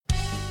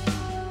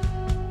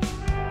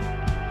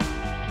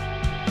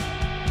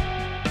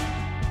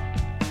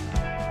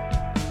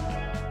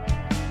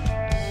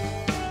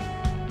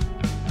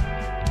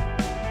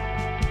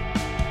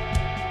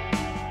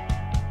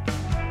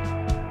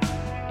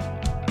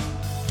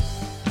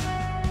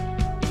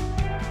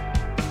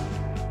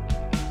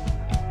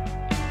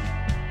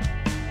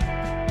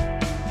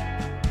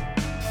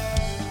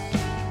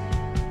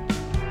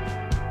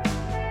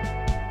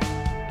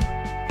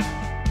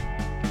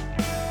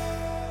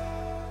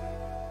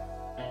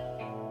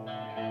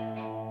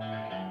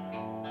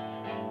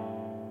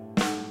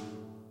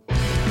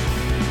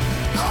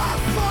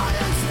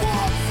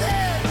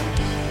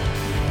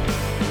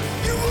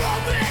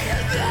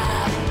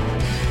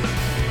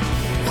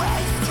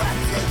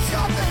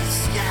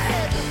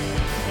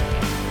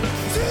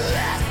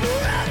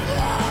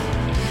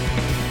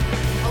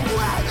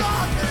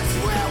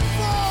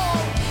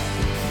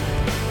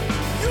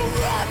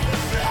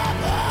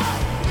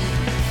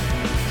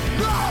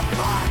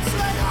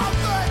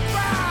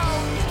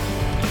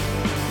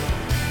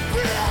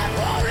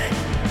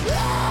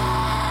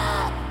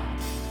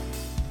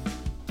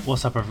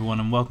What's up, everyone,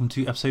 and welcome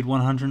to episode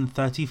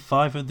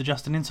 135 of the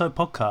Justin Insight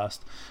podcast,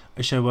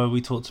 a show where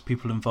we talk to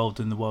people involved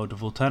in the world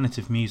of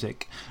alternative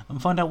music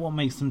and find out what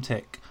makes them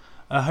tick.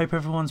 I hope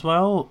everyone's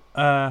well.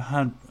 I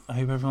hope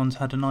everyone's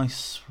had a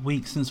nice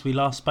week since we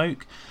last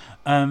spoke.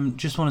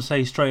 Just want to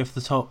say straight off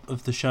the top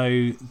of the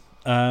show,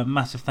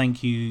 massive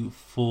thank you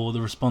for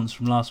the response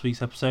from last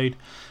week's episode.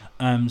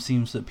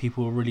 Seems that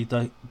people are really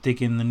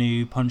digging the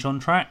new Punch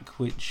On track,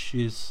 which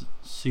is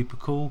super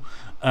cool.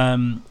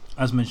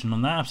 As mentioned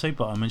on that episode,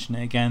 but I'll mention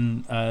it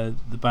again,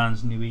 the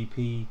band's new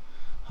EP,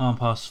 Harm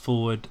Pass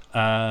Forward,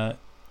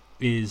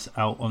 is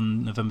out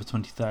on November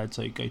 23rd,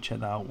 so go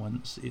check that out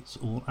once it's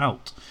all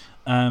out.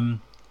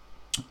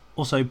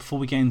 Also, before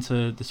we get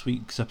into this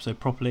week's episode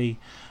properly,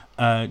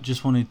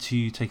 just wanted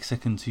to take a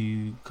second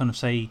to kind of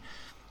say,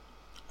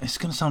 it's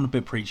going to sound a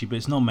bit preachy, but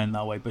it's not meant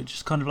that way, but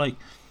just kind of like,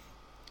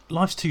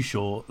 life's too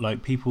short.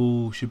 Like,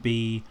 people should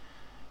be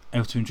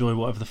able to enjoy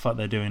whatever the fuck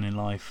they're doing in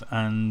life,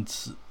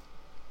 and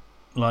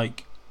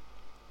like,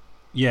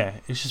 yeah,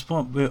 it's just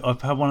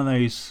I've had one of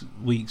those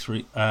weeks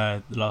the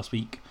last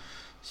week,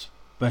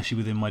 especially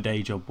within my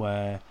day job,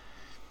 where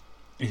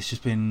it's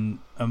just been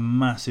a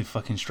massive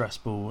fucking stress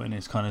ball, and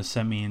it's kind of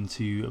sent me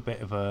into a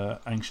bit of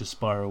a anxious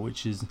spiral,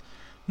 which is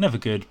never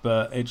good,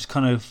 but it just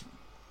kind of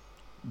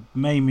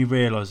made me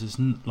realise it's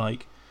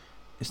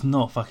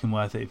not fucking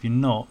worth it. If you're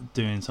not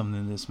doing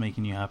something that's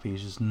making you happy,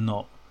 it's just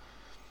not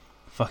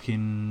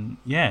fucking,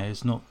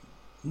 it's not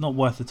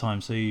worth the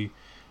time.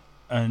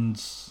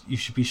 And you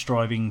should be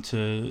striving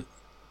to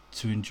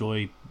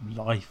enjoy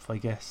life, I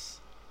guess.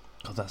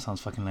 God, that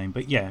sounds fucking lame,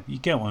 but yeah, you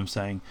get what I'm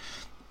saying.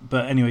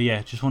 But anyway,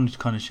 yeah, just wanted to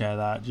kind of share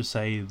that, just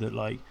say that,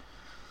 like,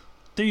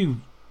 do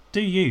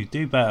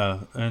better,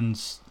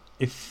 and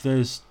if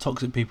there's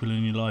toxic people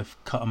in your life,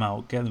 cut them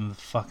out, get them the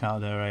fuck out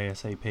of there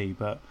ASAP.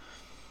 But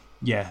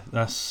yeah,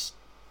 that's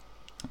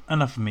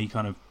enough of me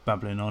kind of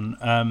babbling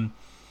on.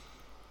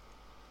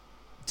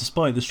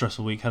 Despite the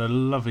stressful week, had a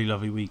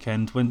lovely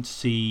weekend. Went to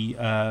see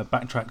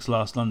Backtrack's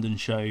last London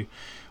show,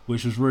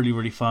 which was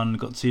really fun.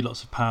 Got to see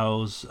lots of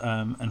pals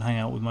and hang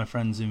out with my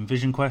friends in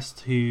Vision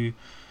Quest, who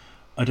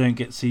I don't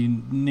get to see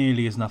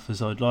nearly as enough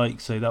as I'd like,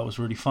 so that was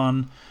really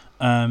fun.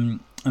 And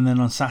then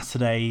on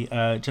Saturday,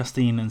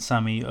 Justine and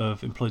Sammy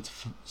of Employed to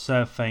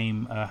Serve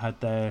fame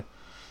had their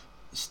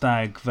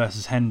Stag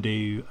versus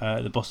Hendu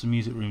at the Boston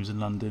Music Rooms in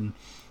London,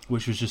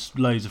 which was just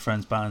loads of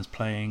friends' bands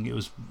playing. It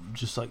was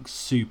just like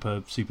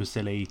super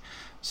silly,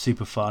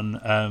 super fun,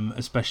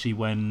 especially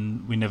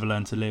when We Never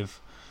Learn to Live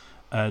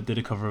did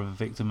a cover of A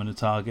Victim and a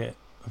Target.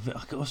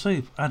 I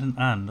also add an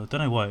and, I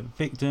don't know why.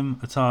 Victim,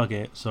 a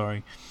Target,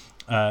 sorry,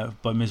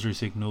 by Misery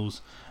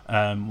Signals,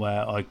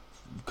 where I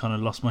kind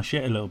of lost my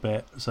shit a little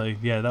bit. So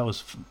yeah, that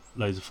was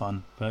loads of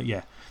fun. But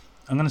yeah,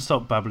 I'm going to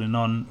stop babbling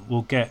on.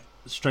 We'll get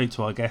straight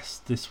to our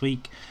guest this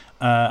week.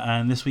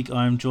 And this week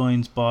I am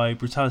joined by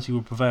Brutality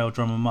Will Prevail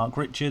drummer Mark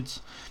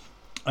Richards.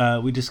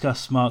 We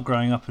discuss Mark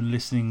growing up and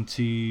listening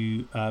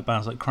to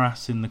bands like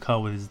Crass in the car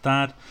with his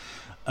dad,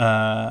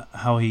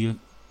 how he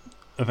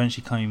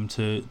eventually came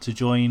to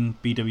join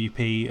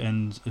BWP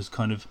and has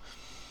kind of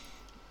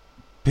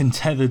been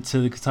tethered to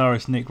the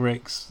guitarist Nick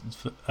Ricks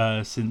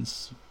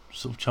since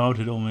sort of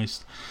childhood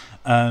almost,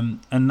 and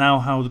now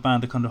how the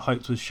band are kind of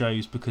hyped with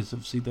shows because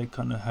obviously they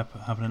kind of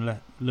happen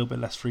a little bit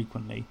less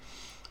frequently.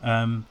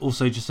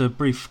 Also, just a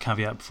brief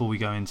caveat before we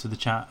go into the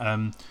chat.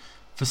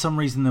 For some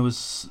reason, there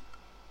was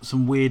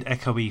some weird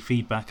echoey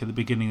feedback at the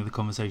beginning of the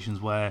conversations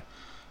where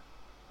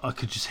I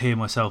could just hear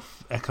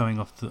myself echoing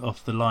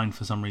off the line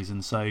for some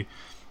reason. So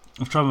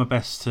I've tried my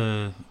best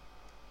to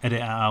edit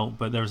it out,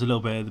 but there was a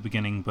little bit at the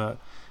beginning, but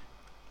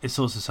it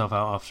sorts itself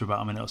out after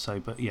about a minute or so.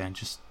 But yeah,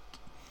 just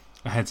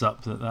a heads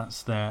up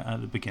that's there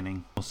at the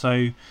beginning.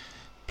 So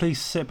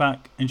please sit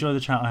back, enjoy the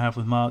chat I have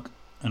with Mark,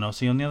 and I'll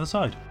see you on the other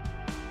side.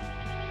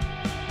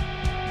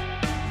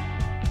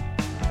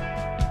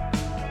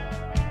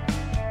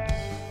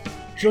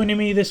 Joining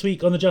me this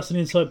week on the Justin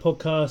Insight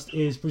podcast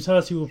is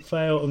Brutality Will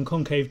Prevail and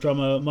Concave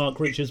drummer Mark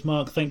Richards.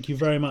 Mark, thank you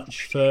very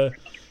much for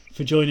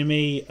joining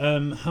me.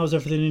 How's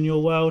everything in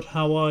your world?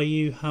 How are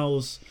you?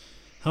 How's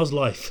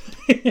life?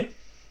 Yeah,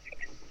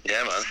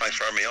 man, thanks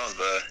for having me on.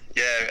 But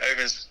yeah,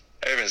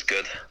 everything's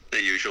good,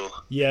 the usual.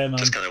 Yeah, man.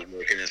 Just kind of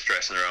working and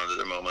stressing around at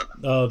the moment.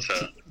 Oh,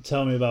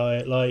 tell me about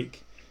it.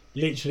 Like,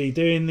 literally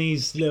doing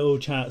these little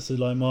chats is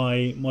like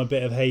my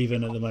bit of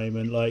haven at the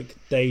moment. Like,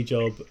 day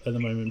job at the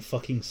moment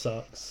fucking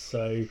sucks.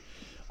 So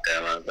yeah,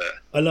 man,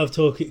 I love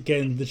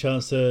getting the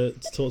chance to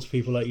talk to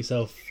people like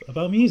yourself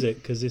about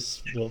music, because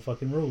it's what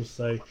fucking rules.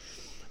 So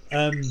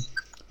but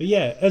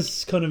yeah,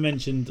 as kind of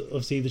mentioned,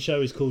 obviously the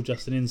show is called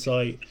Justin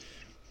Insight.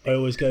 I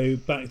always go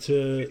back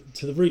to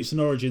the roots and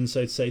origins,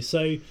 so to say.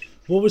 So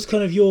what was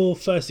kind of your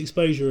first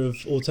exposure of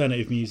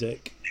alternative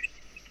music?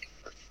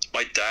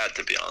 My dad,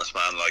 to be honest,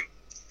 man, like,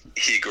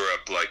 he grew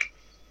up like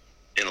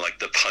in like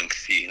the punk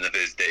scene of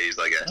his days,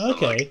 I guess.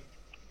 Okay. And, like,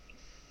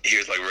 he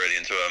was like really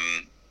into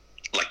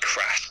like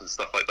Crash and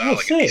stuff like that. Oh,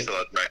 like, sick. he still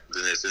has records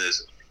in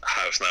his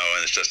house now,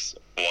 and it's just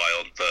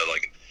wild. But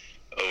like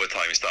over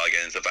time, he started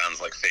getting into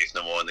bands like Faith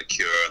No More and The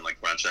Cure, and like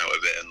branching out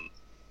a bit. And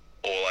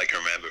all I can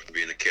remember from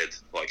being a kid,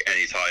 like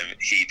anytime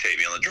he'd take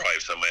me on a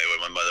drive somewhere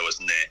where my mother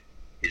wasn't there,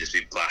 he'd just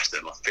be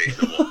blasting my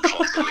Faith No More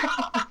constantly.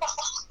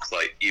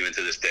 Like even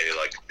to this day,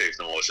 like Faith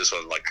No More is just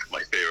one of like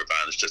my favorite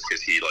bands, just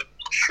because he like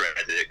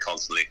shredded it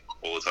constantly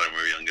all the time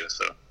when we were younger.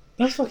 So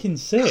that's fucking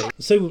sick.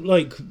 So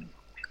like,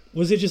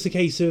 was it just a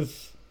case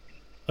of,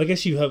 I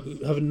guess you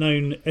haven't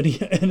known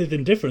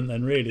anything different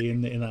then, really,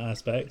 in that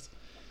aspect?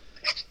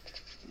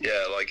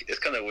 Yeah, like it's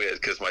kind of weird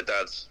because my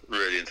dad's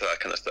really into that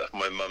kind of stuff.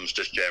 My mum's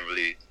just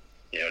generally,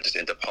 just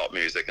into pop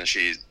music, and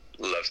she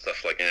loves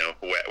stuff like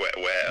Wet, Wet,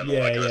 Wet, and all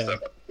that kind of stuff.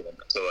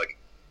 So like,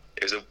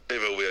 it was a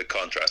bit of a weird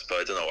contrast, but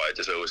I don't know why. I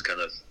just always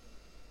kind of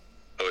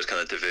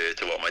diverted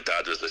to what my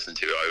dad was listening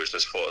to. I always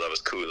just thought that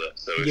was cooler,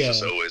 so it was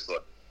just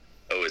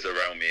always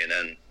around me. And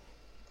then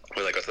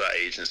when I got to that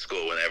age in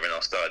school, when everyone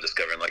else started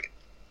discovering like,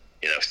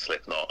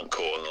 Slipknot and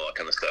Korn and all that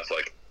kind of stuff,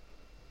 like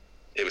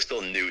it was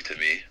still new to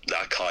me,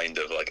 that kind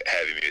of like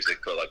heavy music,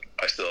 but like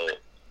I still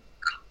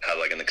had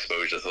like an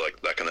exposure to like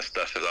that kind of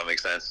stuff, if that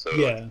makes sense. So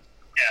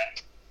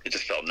it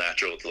just felt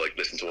natural to like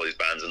listen to all these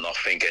bands and not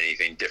think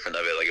anything different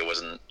of it. Like it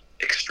wasn't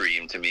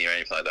extreme to me or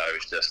anything like that. It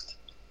was just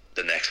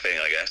the next thing,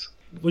 I guess.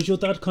 Was your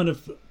dad kind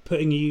of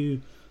putting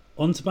you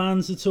onto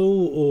bands at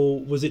all, or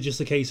was it just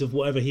a case of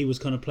whatever he was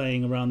kind of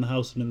playing around the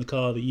house and in the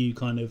car that you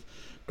kind of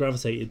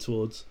gravitated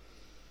towards?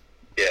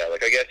 Yeah,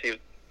 like I guess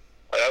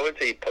I wouldn't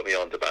say he put me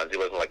onto bands. He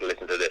wasn't like,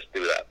 listen to this,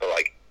 do that, but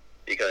like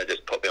he kind of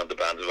just put me onto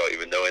bands without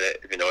even knowing it,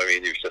 if you know what I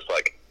mean. He was just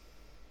like,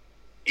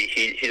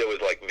 he'd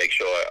always like make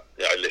sure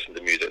I listened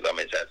to music, if that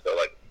made sense. So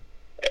like,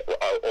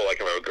 all I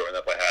can remember growing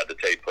up, I had the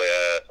tape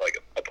player, like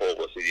a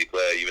portable CD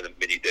player, even a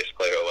mini disc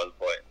player at one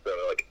point. So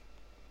like,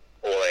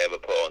 all I ever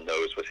put on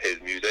those was his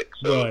music.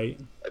 So right.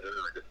 I don't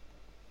know,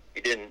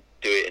 he didn't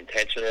do it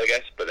intentionally, I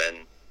guess, but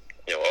then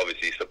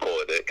obviously he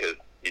supported it because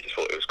he just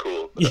thought it was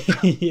cool.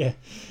 Yeah.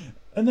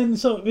 And then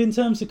sort of in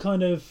terms of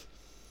kind of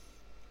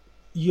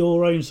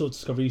your own sort of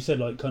discovery, you said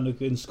like kind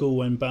of in school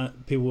when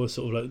people were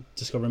sort of like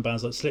discovering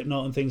bands like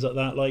Slipknot and things like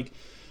that, like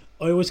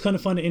I always kind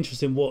of find it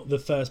interesting what the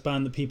first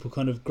band that people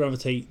kind of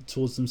gravitate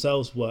towards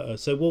themselves were.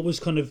 So what was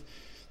kind of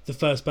the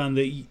first band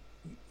that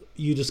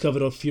you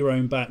discovered off your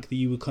own back that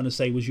you would kind of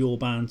say was your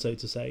band, so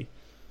to say?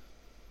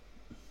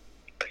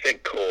 I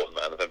think Korn,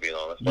 man, if I'm being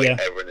honest. Like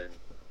everyone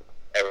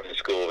in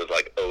school was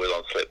like always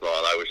on Slipknot,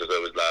 and I was just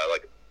always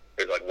like,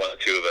 there's like one or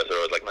two of us who are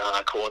always like,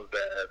 nah, Korn's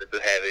better, this is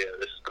heavier,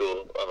 this is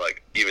cool. And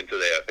like, even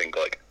today, I think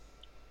like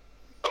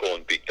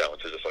Korn beat down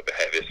to just like the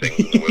heaviest things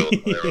in the world,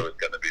 and they're always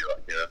going to be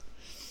like,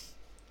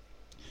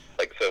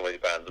 like so many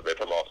bands rip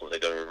them off and they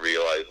don't even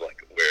realise like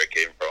where it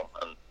came from,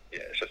 and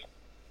it's just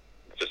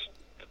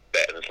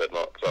better than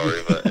Slipknot,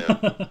 sorry,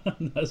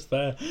 but That's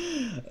fair.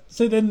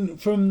 So then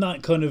from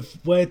that kind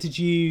of, where did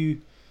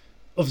you,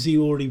 obviously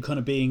you already kind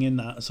of being in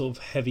that sort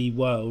of heavy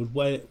world,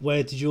 where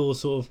did your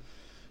sort of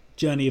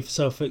journey of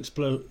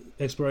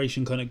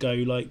self-exploration kind of go,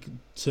 like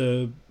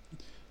to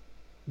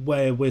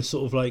where we're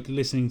sort of like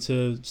listening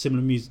to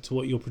similar music to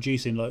what you're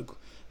producing? Like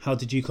how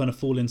did you kind of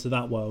fall into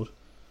that world?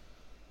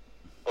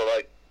 Well,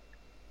 like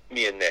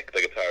me and Nick, the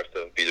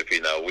guitarist of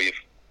B2P now, we've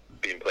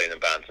been playing in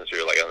bands since we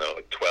were like, I don't know,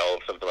 like 12,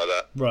 something like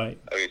that. Right.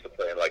 I used to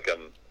play in like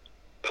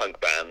punk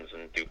bands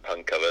and do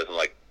punk covers, and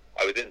like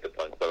I was into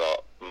punk, but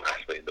not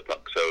massively into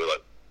punk, so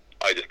like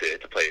I just did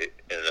it to play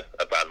in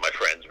a band with my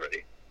friends,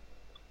 really.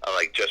 And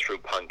like just through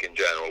punk in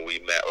general, we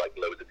met like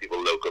loads of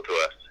people local to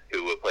us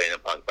who were playing in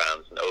punk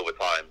bands, and over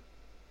time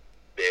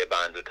their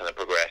bands would kind of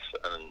progress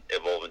and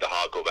evolve into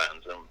hardcore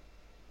bands, and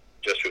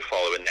just through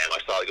following them I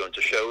started going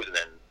to shows, and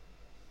then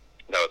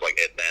that was like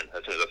it. Then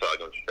as soon as I started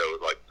going to shows,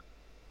 like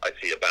I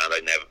see a band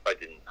I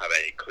didn't have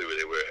any clue who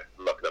they were,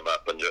 look them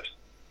up and just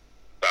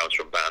bounce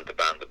from band to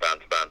band to band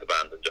to band to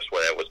band, and just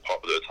whatever was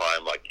popular at the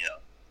time, like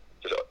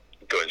just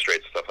going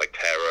straight to stuff like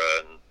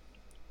Terror and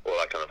all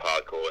that kind of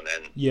hardcore, and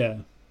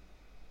then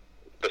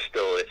but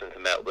still listen to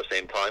metal at the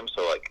same time.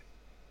 So like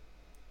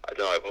I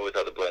don't know, I've always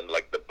had a blend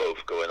like the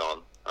both going on,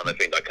 and I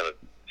think that kind of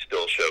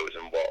still shows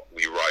in what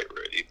we write,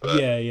 really. But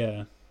But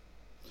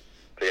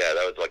yeah,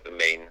 that was like the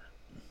main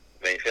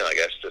thing, I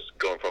guess, just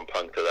going from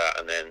punk to that,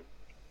 and then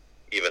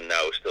even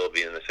now still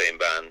being in the same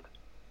band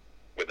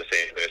with the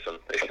same person.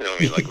 You know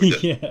what I mean? Like we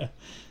just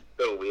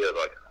so weird.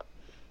 Like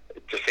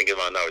just thinking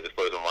about it now, it just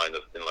blows my mind.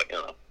 It's been like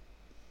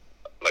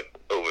like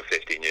over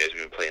 15 years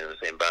we've been playing in the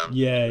same band.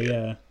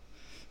 Yeah.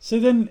 So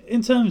then,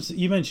 in terms,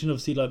 you mentioned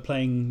obviously like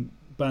playing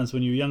bands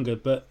when you were younger,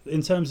 but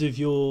in terms of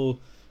your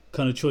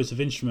kind of choice of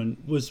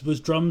instrument, was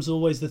drums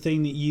always the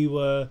thing that you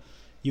were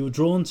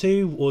drawn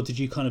to, or did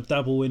you kind of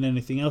dabble in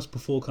anything else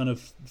before kind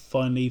of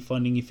finally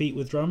finding your feet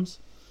with drums?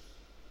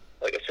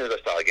 Like as soon as I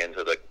started getting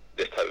into like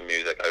this type of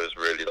music, I was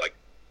really like,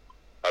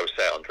 I was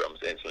set on drums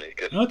instantly,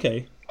 because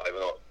okay. I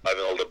have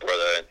an older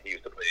brother, and he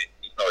used to play.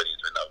 He's not really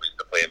into it now, but he used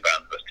to play in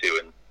bands with us too,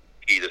 and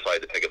he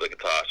decided to pick up the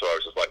guitar, so I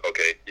was just like,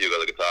 okay, you got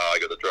the guitar, I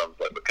got the drums,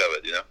 like we're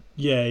covered, you know?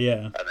 Yeah.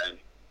 And then,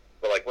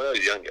 but like when I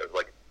was younger, it was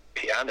like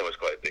piano was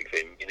quite a big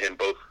thing. Me and him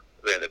both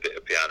learned a bit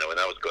of piano, and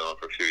that was going on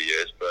for a few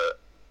years. But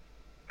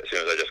as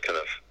soon as I just kind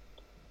of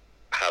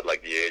had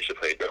like the urge to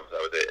play drums,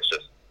 that was it. It's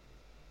just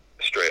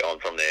straight on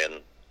from there, and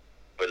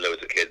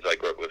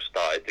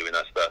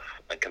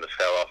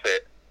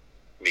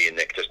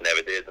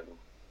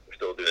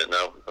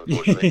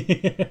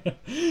unfortunately.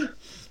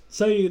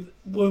 So,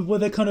 were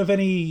there kind of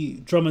any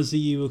drummers that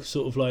you were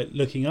sort of like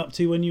looking up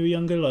to when you were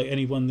younger? Like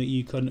anyone that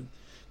you kind of,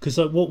 because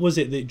like, what was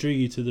it that drew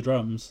you to the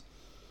drums?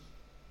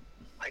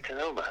 I don't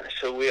know, man. It's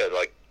so weird.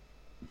 Like,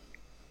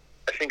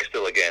 I think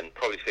still again,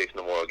 probably Faith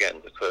No More again,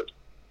 because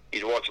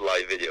you'd watch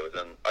live videos,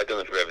 and I don't know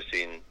if you've ever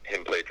seen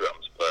him play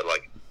drums, but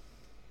like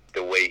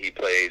the way he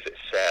plays, it's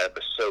sad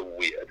but so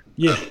weird.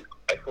 Yeah.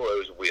 I thought it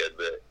was weird,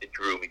 but it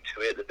drew me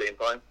to it at the same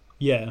time.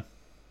 Yeah.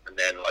 And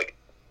then like,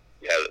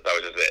 yeah, that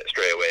was just it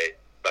straight away.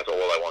 That's all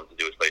I wanted to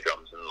do was play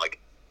drums, and like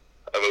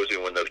I've always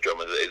been one of those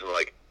drummers that isn't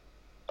like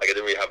I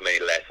didn't really have many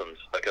lessons.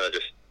 I kind of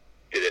just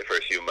did it for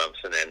a few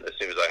months, and then as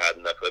soon as I had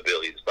enough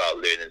ability to start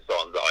learning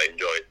songs that I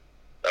enjoyed,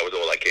 that was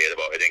all I cared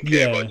about. I didn't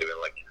care about doing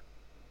like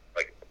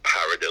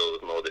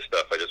paradiddles and all this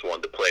stuff. I just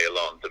wanted to play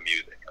along to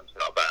music and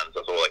start bands.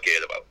 That's all I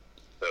cared about.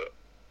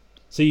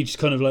 So you just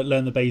kind of like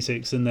learn the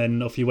basics and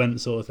then off you went,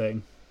 sort of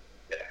thing.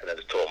 Yeah, and then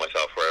just taught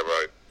myself wherever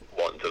I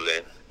wanted to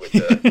learn, which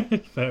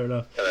fair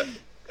enough.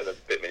 Kind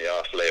of bit me in the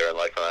arse later in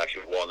life, and I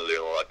actually want to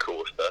learn all that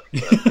cool stuff.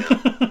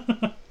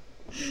 But,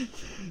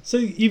 so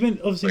you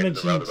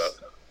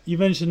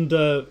mentioned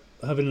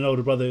having an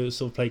older brother who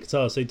sort of played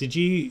guitar. So did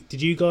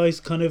you guys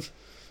kind of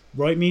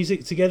write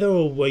music together,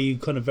 or were you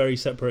kind of very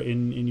separate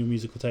in your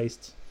musical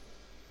tastes?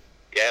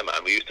 Yeah,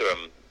 man, we used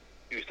to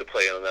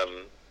play on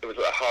it was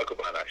a hardcore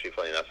band actually.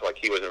 Funny enough, like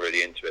he wasn't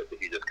really into it, but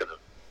he just kind of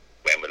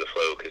went with the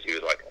flow because he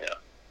was like,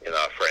 in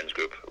our friends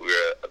group, we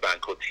were a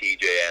band called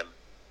TJM,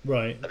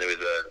 right? And there was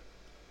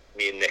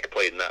me and Nick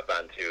played in that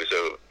band too,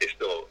 so it's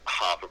still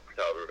half of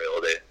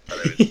Talbotville there. And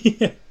it was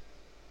yeah.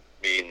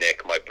 me,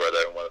 Nick, my brother,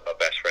 and one of our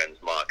best friends,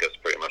 Marcus,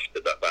 pretty much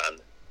did that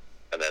band,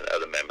 and then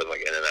other members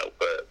like in and out.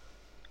 But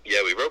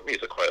yeah, we wrote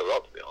music quite a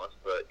lot, to be honest.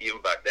 But even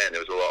back then,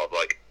 there was a lot of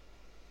like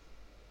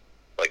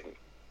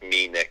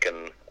me, Nick,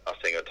 and our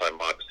singer at the time,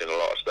 Marcus, doing a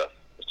lot of stuff.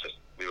 It's just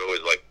we've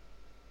always like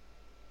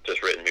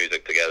just written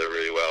music together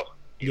really well.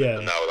 Yeah.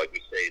 And now like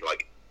we say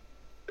like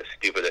the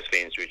stupidest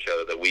things to each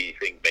other that we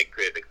think make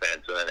perfect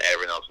sense, and then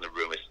everyone else in the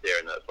room is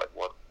staring at us like,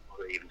 what are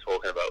they even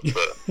talking about?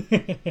 But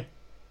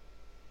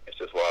it's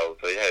just wild.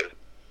 So yeah,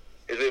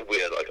 it's a bit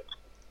weird. Like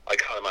I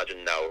can't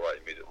imagine now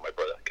writing music with my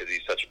brother because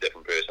he's such a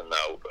different person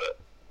now. But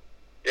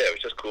yeah, it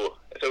was just cool.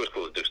 It's always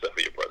cool to do stuff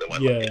with your brother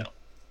when like, you're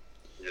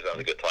just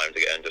having a good time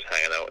together and just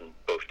hanging out and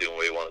both doing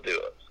what you want to do.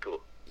 It's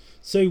cool.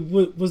 So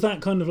was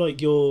that kind of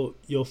like your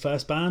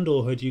first band,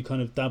 or had you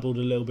kind of dabbled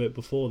a little bit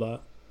before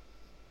that?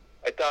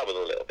 I dabbled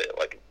a little bit,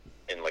 like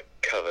in like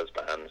covers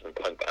bands and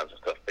punk bands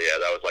and stuff. But yeah,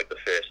 that was like the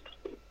first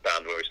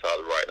band where we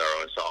started writing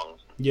our own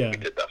songs. Yeah. We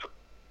did that for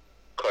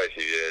quite a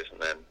few years,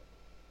 and then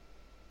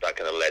that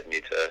kind of led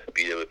me to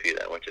BWP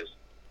then, which is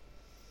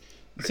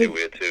pretty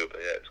weird too.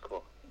 But yeah, it's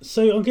cool.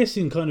 So I'm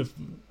guessing kind of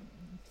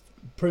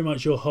pretty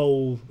much your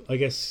whole, I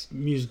guess,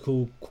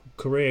 musical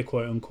career,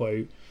 quote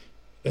unquote,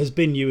 has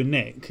been you and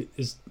Nick.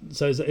 Is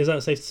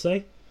that safe to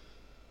say?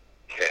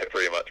 Yeah,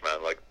 pretty much,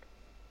 man. Like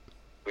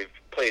we've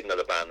played in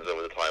other bands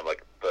over the time,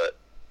 like, but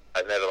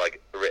I've never like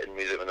written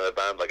music with another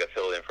band. Like I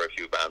filled in for a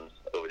few bands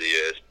over the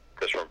years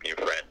just from being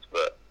friends.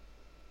 But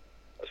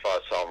as far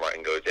as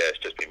songwriting goes, yeah, it's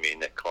just been me and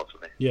Nick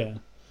constantly. Yeah.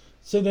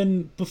 So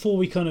then, before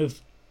we kind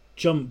of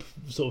jump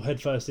sort of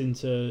headfirst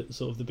into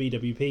sort of the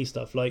BWP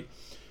stuff, like,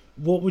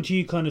 what would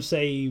you kind of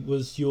say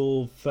was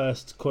your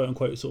first quote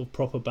unquote sort of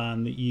proper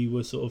band that you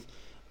were sort of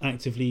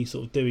actively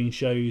sort of doing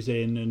shows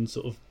in and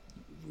sort of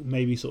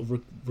maybe sort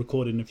of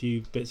recording a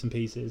few bits and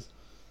pieces?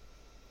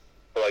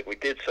 Well, like we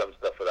did some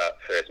stuff with that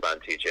first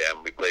band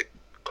TJM. We played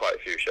quite a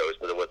few shows,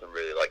 but it wasn't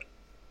really like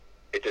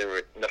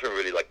nothing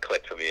really like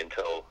clicked for me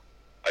until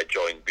I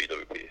joined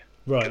BWP.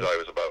 Right. Because I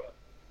was about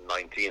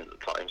 19 at the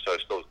time, so I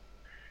was still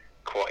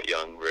quite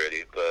young,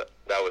 really. But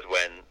that was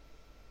when,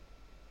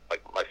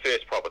 like, my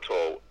first proper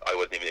tour, I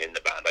wasn't even in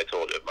the band. I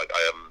told him, like,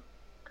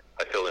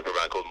 I filled in for a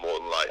band called More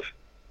Than Life.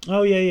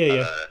 Oh,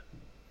 yeah.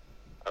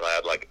 And I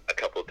had, like, a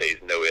couple of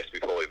days' notice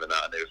before even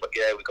that, and they was like,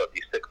 yeah, we got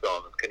these 6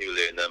 songs, can you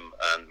learn them?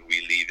 And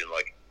we leave in,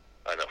 like,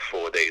 I don't know,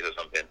 4 days or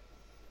something.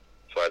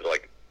 So I was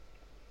like,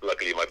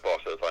 luckily my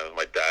boss at the time was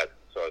my dad,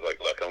 so I was like,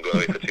 look, I'm going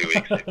away for 2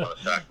 weeks, they want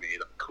to sack me,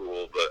 that's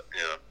cool, but,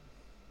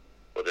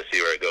 we'll just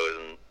see where it goes.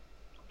 And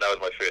that was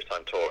my first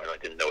time touring, I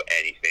didn't know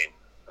anything,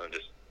 and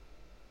just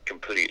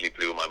completely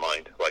blew my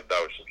mind. Like,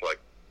 that was just, like,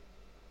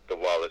 the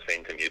wildest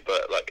thing to me.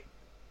 But, like,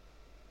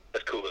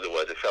 as cool as it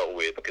was, it felt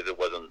weird because it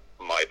wasn't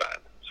my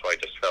band. So I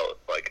just felt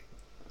like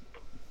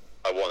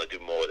I want to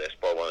do more of this,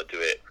 but I want to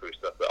do it through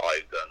stuff that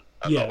I've done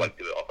and not, like,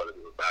 do it off other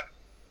people's backs.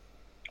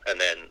 And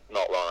then,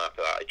 not long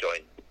after that, I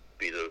joined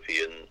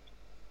BWP, and,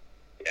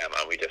 yeah,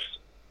 man, we just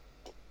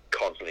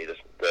constantly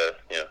just, the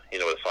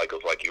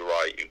cycle's like, you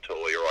write, you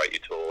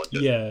tour, and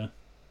just,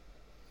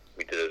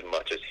 we did as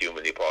much as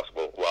humanly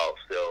possible while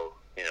still,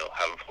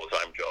 having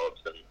full-time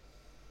jobs and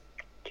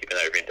keeping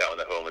everything down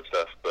at home and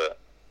stuff. But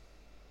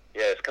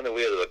yeah, it's kind of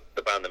weird. Like,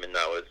 the band I'm in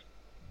now is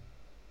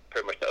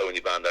pretty much the only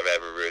band I've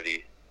ever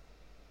really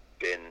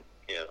been,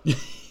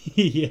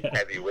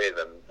 heavy with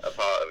and a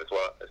part of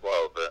as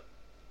well. But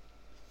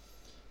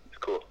it's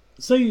cool.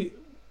 So,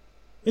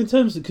 in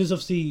terms of, because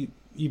obviously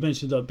you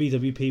mentioned that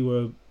BWP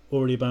were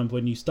already a band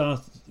when you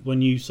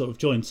sort of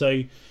joined.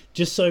 So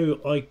just so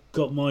I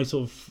got my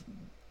sort of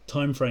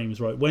time frames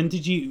right, when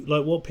did you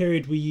what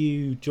period were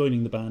you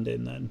joining the band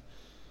in then?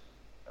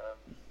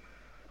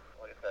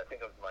 Like I said, I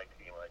think I was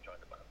 19 when I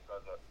joined the band, so that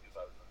was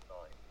about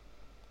 2009.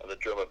 And the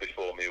drummer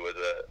before me was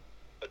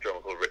a drummer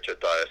called Richard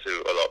Dias,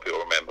 who a lot of people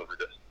remember for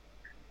just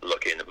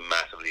looking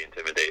massively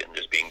intimidating,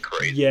 just being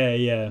crazy.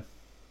 Yeah.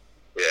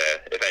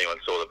 If anyone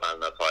saw the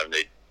band at that time,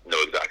 they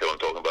know exactly what I'm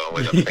talking about. And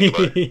we have to think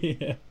about it.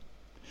 Yeah.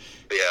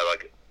 But yeah,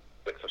 like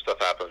some stuff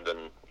happened,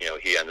 and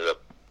he ended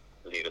up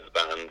leaving the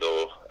band,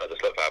 or other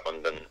stuff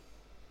happened, and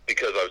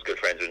because I was good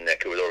friends with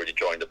Nick, who had already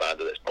joined the band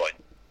at this point,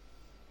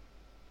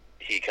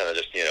 he kind of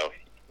just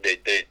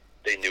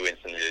they knew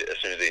instantly as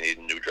soon as they needed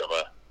a new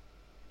drummer,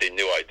 they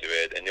knew I'd do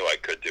it, they knew I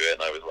could do it,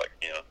 and I was like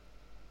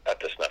at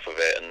the snuff of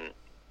it, and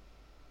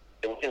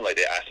it wasn't like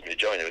they asked me to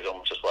join. It was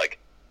almost just like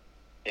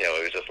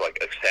it was just like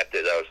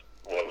accepted that was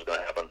what was going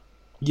to happen.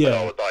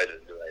 Yeah. But, I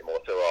didn't do it anymore.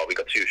 So we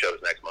got 2 shows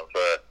next month.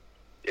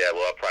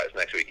 We'll have practice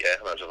next week. Yeah,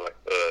 and I was just like,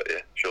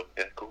 yeah, sure,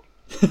 yeah, cool.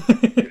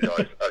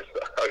 I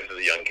was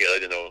a young kid. I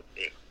didn't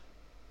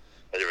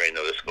really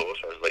know the score,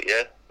 so I was like,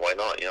 yeah, why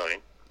not? You know what I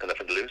mean? Got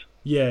nothing to lose.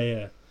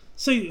 Yeah.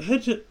 So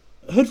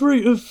had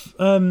Root of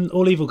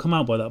All Evil come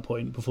out by that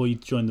point before you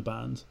joined the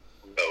band?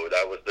 No,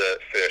 that was the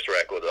first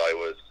record that I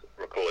was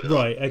recording.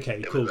 Right.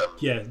 Okay. Cool.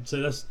 Yeah.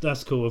 So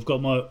that's cool. I've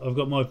got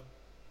my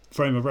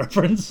frame of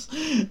reference.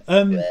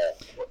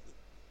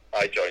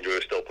 I joined. We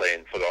were still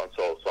playing Forgotten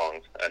Soul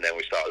songs, and then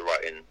we started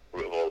writing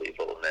Root of All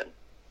Evil, and then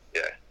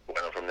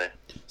went on from there.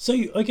 So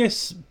I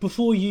guess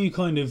before you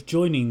kind of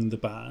joining the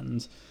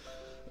band,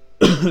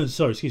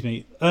 sorry, excuse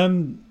me.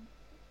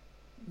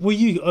 Were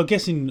you? I'm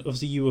guessing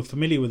obviously you were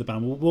familiar with the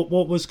band.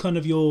 What was kind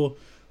of your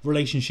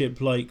relationship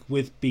like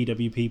with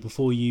BWP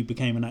before you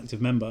became an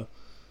active member?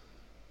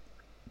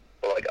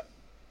 Well,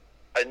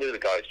 I knew the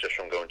guys just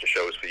from going to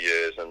shows for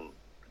years and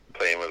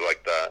playing with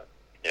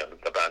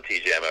the band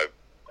TGM I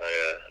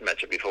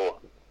mentioned before,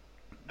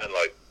 and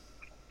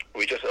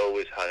we just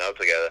always hung out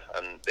together,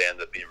 and they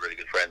ended up being really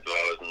good friends of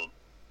ours. And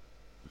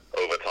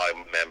over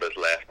time, members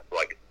left,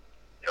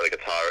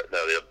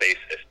 the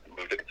bassist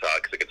moved to guitar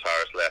because the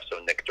guitarist left, so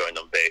Nick joined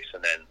on bass,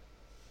 and then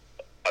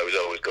I was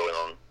always going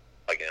on,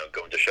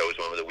 going to shows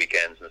over the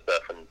weekends and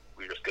stuff, and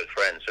we were just good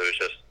friends. So it was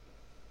just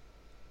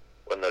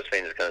one of those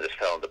things that kind of just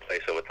fell into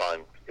place over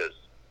time, because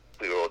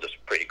we were all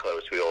just pretty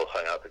close. We all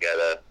hung out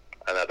together,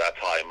 and at that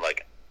time,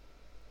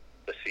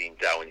 the scene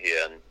down here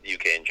and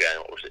UK in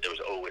general, it was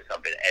always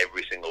something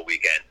every single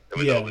weekend. It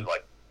was always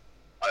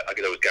I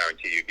could always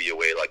guarantee you'd be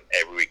away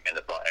every weekend,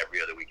 if not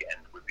every other weekend,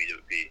 would be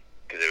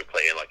because they were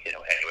playing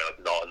anywhere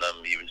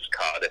Nottingham, even just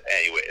Cardiff,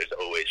 anyway. There's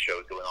always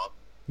shows going on.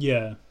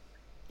 Yeah.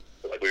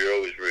 So, we were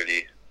always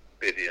really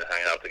busy and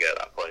hanging out together at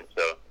that point.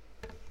 So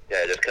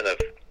yeah, just kind of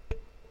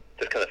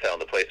fell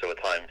into place over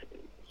time.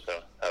 So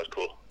that was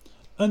cool.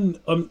 And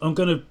I'm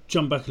going to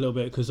jump back a little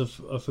bit because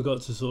I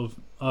forgot to sort of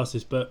ask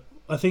this, but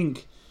I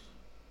think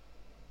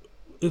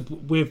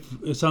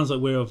it sounds like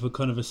we're of a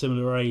kind of a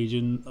similar age,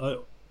 and I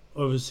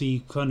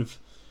obviously kind of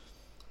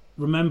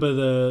remember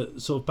the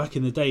sort of back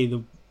in the day,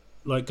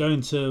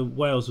 going to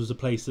Wales was a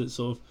place that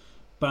sort of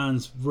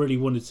bands really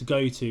wanted to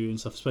go to and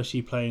stuff,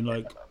 especially playing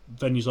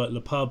venues like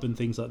Le Pub and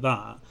things like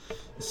that.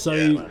 So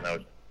yeah, man, that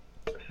was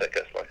the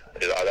sickest. At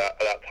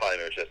that time,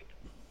 it was just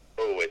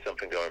always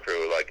something going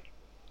through.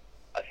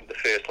 I think the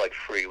first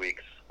 3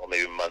 weeks or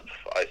maybe a month,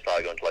 I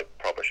started going to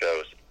proper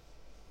shows.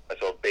 I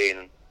saw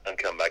Bane and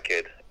Comeback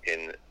Kid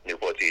in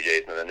Newport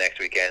DJs, and the next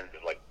weekend,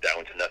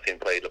 Down to Nothing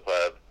played Le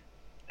Pub.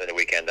 Then the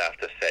weekend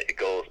after, Set Your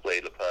Goals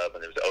played Le Pub,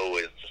 and it was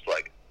always just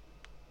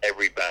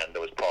every band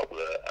that was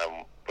popular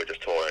and were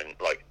just touring.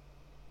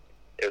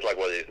 It was like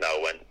what it is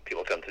now when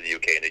people come to the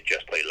UK and they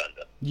just play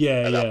London.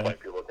 Yeah, At that point,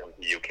 people come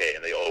to the UK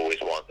and they always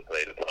want to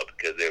play Le Pub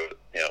because they were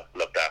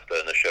looked after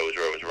and the shows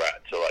were always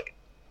rad. So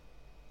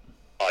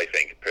I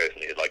think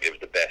personally, it was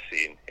the best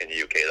scene in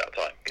the UK at that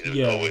time because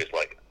it was always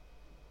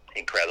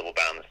incredible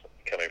bands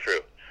coming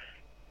through.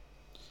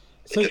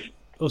 So, it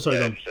was just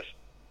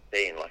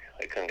insane.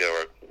 I couldn't go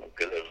where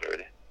good it was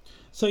already.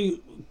 So,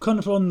 kind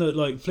of on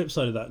the flip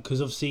side of that,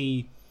 because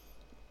obviously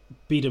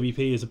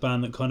BWP is a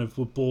band that kind of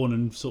were born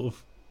and sort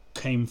of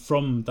came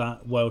from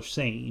that Welsh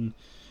scene,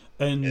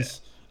 and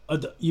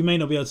you may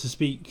not be able to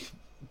speak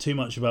too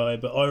much about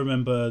it, but I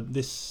remember,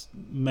 this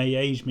may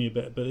age me a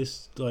bit, but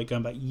this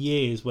going back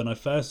years when I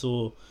first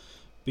saw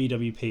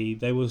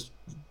BWP, you were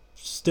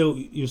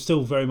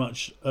still very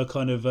much a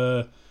kind of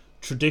a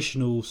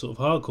traditional sort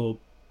of hardcore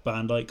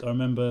band. I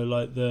remember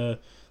the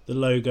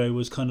logo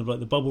was kind of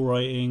the bubble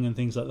writing and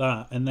things like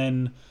that, and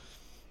then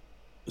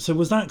so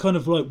was that kind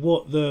of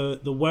what the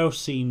Welsh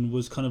scene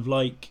was kind of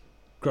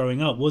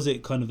growing up? Was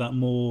it kind of that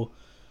more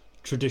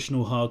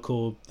traditional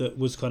hardcore that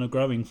was kind of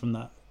growing from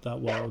that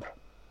world?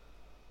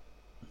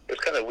 It was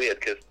kind of weird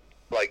because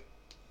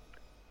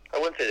I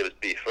wouldn't say there was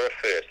beef for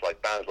first.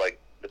 Bands like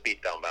the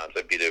beatdown bands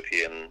like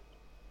BWP and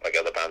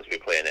other bands we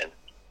were playing in,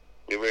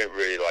 we weren't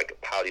really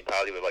pally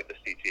with the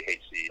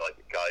CCHC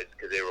guys,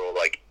 because they were all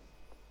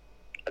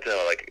I don't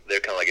know, like they're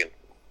kind of like in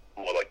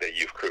more like the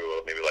youth crew,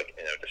 or maybe like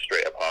just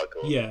straight up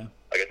hardcore. Yeah.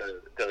 Like I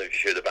don't know if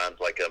you hear the bands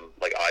like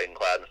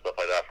Ironclad and stuff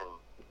like that from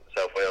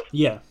South Wales.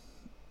 Yeah.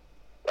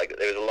 Like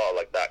there was a lot of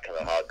like that kind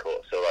of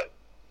hardcore. So like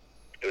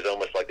it was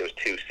almost like there was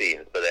two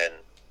scenes, but then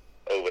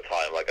over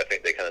time, like I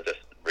think they kind of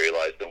just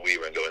realised that we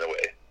weren't going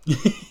away.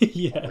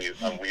 Yeah.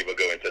 And we were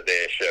going to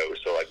their show,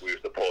 so like we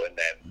were supporting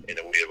them in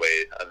a weird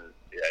way, and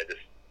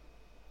just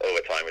over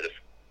time,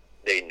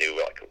 they knew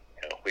like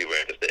we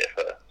weren't just there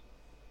for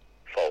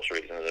false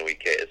reasons, and we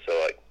catered. So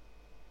like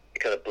it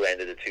kind of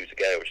blended the two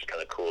together, which is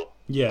kind of cool.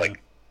 Yeah. Like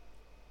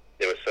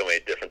there were so many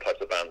different types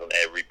of bands on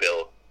every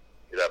bill.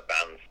 You had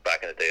bands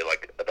back in the day,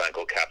 like a band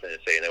called Captain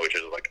Insane, which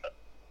is like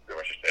pretty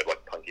much just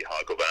like punky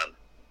hardcore band.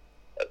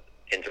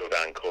 Into a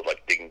band called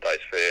like Digging Dice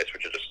First,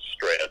 which is just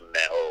straight up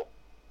metal.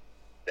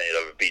 Then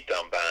you'd have a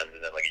beatdown band,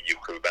 and then like a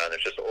youth crew band.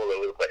 It's just all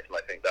over the place, and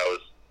I think that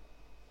was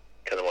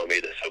kind of what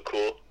made it so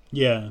cool.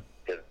 Yeah.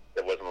 Because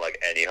there wasn't like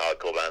any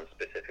hardcore band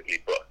specifically,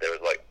 but there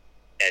was like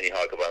any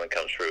hardcore band that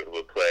comes through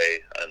would play,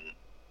 and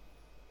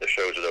the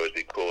shows would always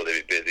be cool.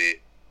 They'd be busy,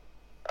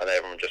 and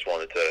everyone just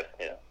wanted to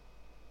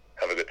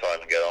have a good time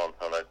and get on.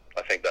 And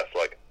I think that's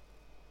like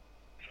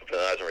something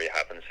that hasn't really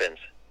happened since,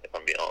 if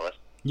I'm being honest.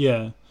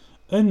 Yeah,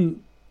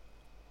 and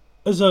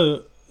as I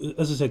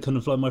said, kind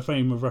of like my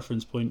frame of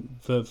reference point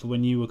for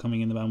when you were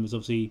coming in the band was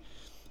obviously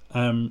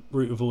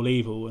Root of All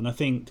Evil, and I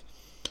think,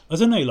 I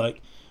don't know,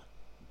 like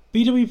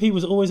BWP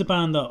was always a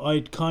band that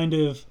I'd kind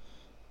of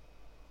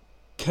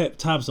kept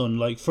tabs on,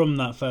 like from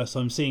that first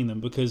time seeing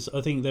them, because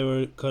I think they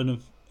were kind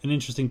of an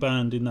interesting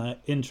band in that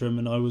interim,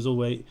 and I was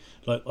always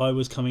like, I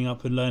was coming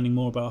up and learning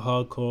more about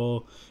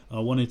hardcore. I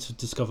wanted to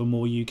discover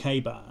more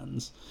UK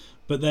bands,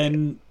 but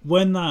then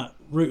when that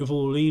Root of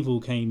All Evil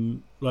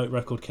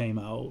record came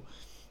out,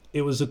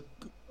 it was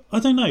I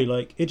don't know,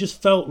 like it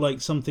just felt like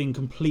something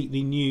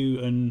completely new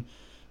and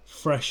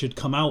fresh had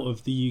come out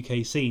of the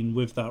UK scene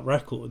with that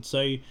record.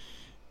 So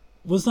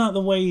was that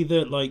the way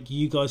that like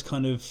you guys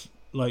kind of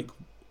like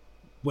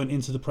went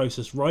into the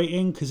process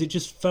writing? Because it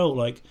just felt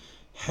like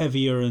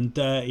heavier and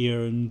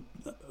dirtier and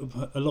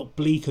a lot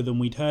bleaker than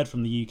we'd heard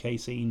from the UK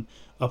scene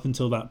up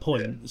until that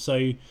point. Yeah.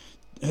 So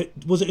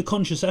was it a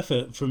conscious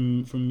effort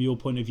from your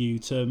point of view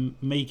to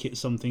make it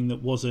something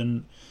that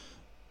wasn't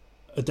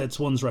a Dead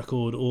Swans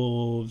record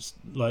or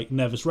like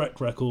Nervous Wreck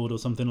record or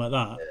something like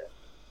that?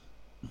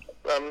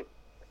 Yeah.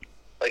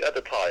 Like at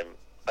the time,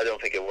 I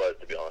don't think it was,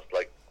 to be honest.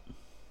 Like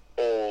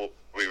all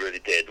we really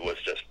did was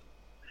just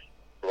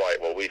write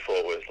what we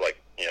thought was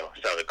like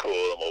sounded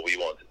cool and what we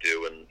wanted to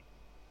do. And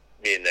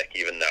me and Nick,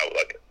 even now,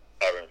 like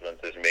our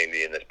influences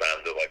mainly in this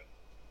band are like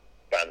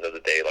bands of the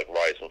day, like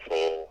Rise and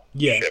Fall,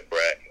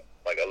 Shipwreck,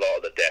 like a lot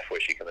of the Death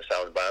Wishy kind of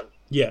sound bands.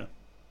 Yeah.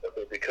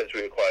 But because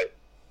we were quite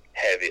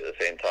heavy at the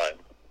same time,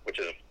 which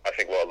is I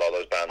think what a lot of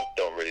those bands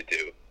don't really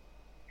do,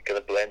 kind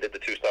of blended the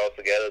two styles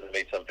together and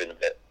made something a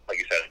bit, like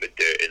you said, a bit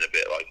dirty and a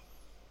bit like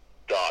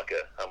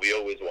darker. And we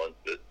always wanted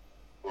to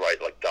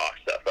write like dark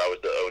stuff. That was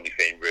the only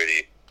thing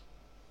really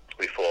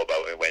we thought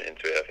about when we went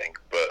into it, I think.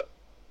 But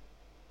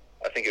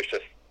I think it was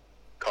just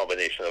a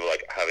combination of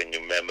like having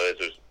new members.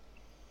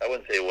 I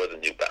wouldn't say it was a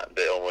new band,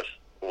 but it almost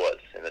was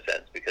in a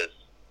sense, because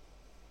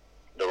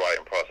the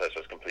writing process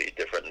was completely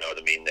different now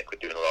that me and Nick were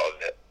doing a lot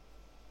of it,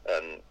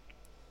 and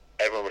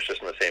everyone was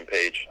just on the same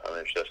page. And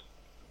it was just,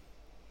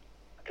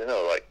 I don't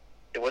know, like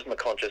it wasn't a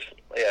conscious.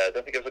 Yeah, I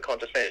don't think it was a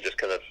conscious thing. It just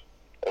kind of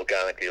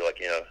organically,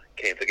 like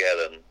came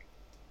together. And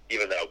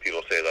even now,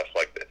 people say that's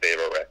like their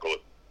favorite record.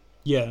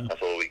 Yeah,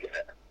 that's all we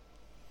get.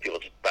 People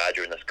just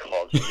badgering us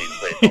constantly to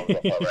play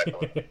songs off our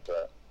record.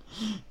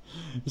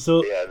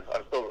 So yeah,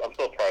 I'm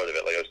still proud of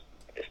it. Like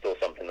it's still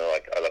something that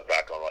like I look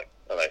back on, like,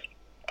 and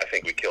I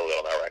think we killed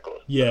it on our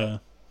record. Yeah,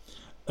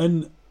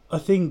 and I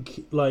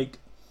think like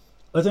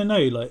I don't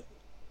know, like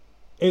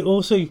it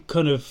also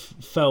kind of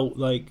felt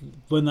like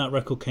when that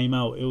record came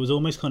out, it was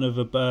almost kind of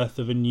a birth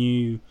of a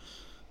new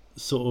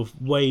sort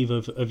of wave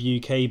of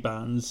UK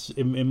bands,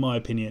 in my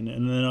opinion.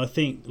 And then I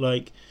think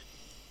like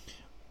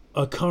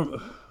I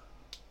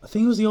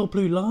think it was the Old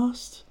Blue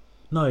Last?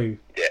 No.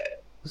 Yeah.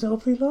 Was it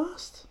Old Blue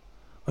Last?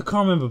 I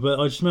can't remember, but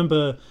I just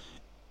remember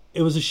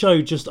it was a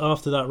show just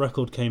after that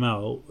record came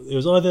out. It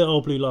was either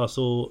Old Blue Last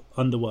or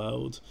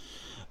Underworld.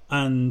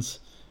 And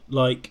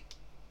like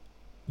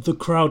the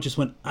crowd just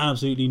went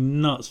absolutely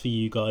nuts for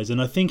you guys.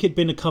 And I think it'd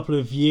been a couple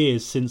of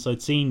years since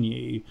I'd seen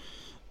you.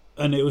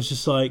 And it was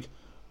just like,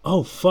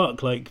 oh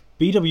fuck, like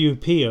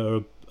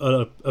BWP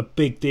are a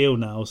big deal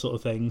now, sort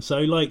of thing. So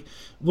like,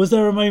 was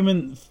there a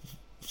moment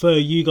for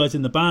you guys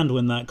in the band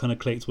when that kind of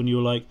clicked, when you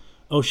were like,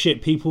 oh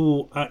shit,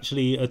 people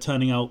actually are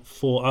turning out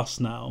for us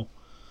now?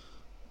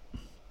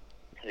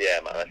 Yeah,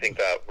 man, I think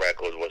that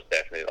record was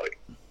definitely like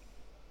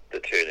the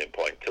turning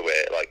point to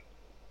where like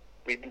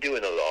we've been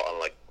doing a lot, and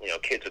like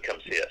kids would come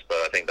see us, but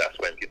I think that's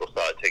when people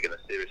started taking us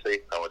seriously,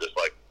 and we're just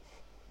like,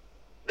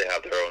 they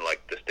have their own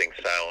like distinct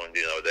sound,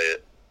 they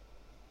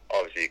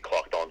obviously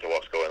clocked on to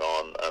what's going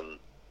on, and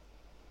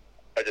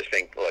I just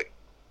think like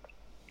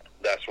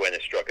that's when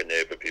it struck a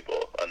nerve with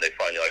people, and they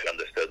finally like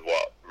understood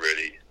what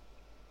really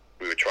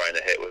we were trying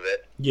to hit with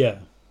it. Yeah.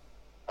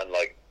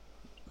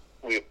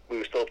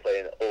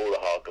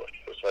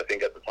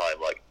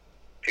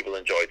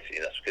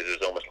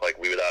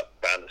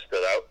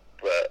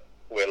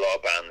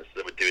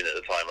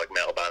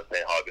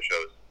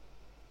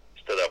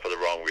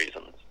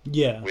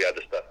 Yeah. We had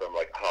the stuff from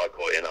like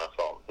hardcore in our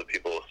songs, but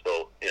people were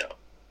still,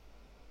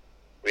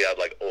 we had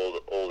like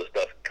all the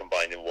stuff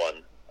combined in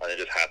one, and it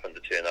just happened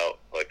to turn out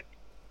like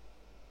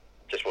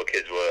just what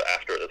kids were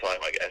after at the time,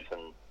 I guess.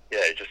 And yeah,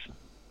 it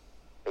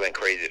went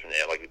crazy from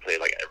there. Like we played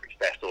like every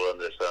festival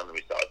under the sun, and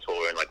we started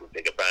touring like with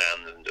bigger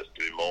bands and just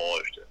doing more.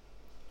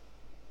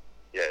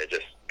 It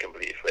just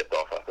completely flipped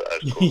off after that.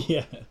 It was cool.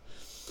 Yeah.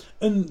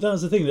 And that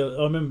was the thing that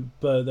I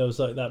remember. There was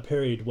like that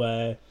period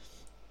where,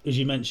 as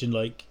you mentioned,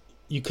 like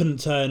you couldn't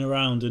turn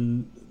around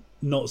and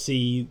not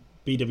see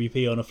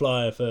BWP on a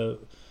flyer for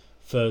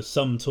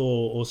some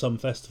tour or some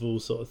festival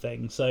sort of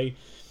thing. So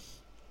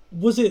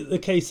was it the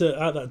case that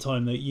at that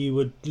time that you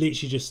were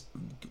literally just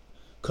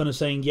kind of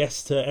saying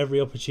yes to every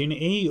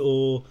opportunity,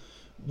 or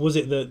was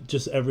it that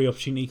just every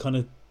opportunity kind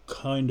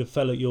of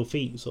fell at your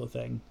feet sort of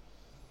thing?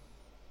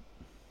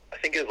 I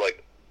think it was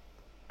like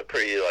a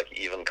pretty like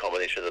even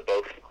combination of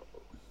both.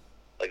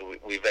 Like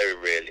we very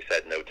rarely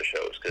said no to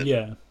shows,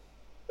 because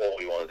all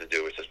we wanted to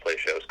do was just play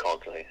shows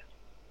constantly,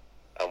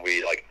 and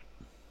we like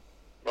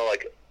not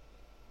like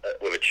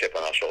with a chip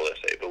on our shoulder,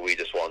 say, but we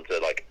just wanted to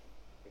like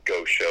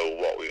go show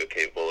what we were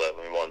capable of,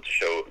 and we wanted to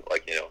show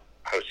like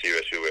how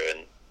serious we were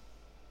and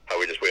how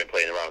we just weren't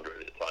playing around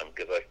really at the time,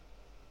 because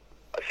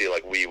I feel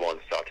like we want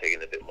to start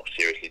taking it a bit more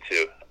seriously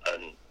too,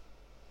 and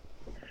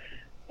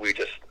we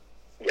just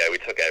we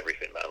took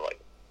everything, man, like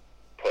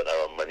putting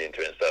our own money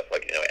into it and stuff.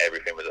 Like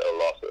everything was at a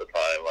loss at the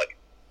time. Like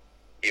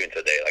even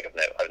today, like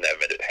I've never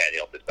made a penny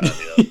off this band.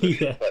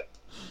 So but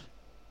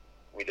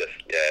we just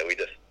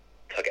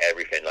took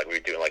everything. Like we were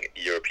doing like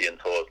European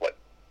tours, like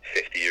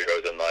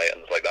 €50 a night,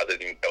 and it's like that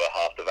didn't even cover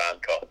half the van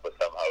cost, but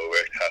somehow it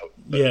worked out.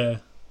 But,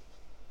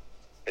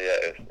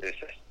 it's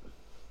just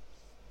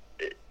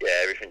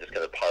everything just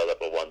kind of piled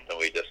up at once, and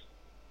we just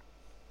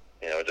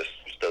just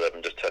stood up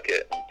and just took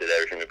it and did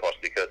everything we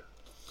possibly could.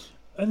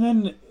 And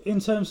then in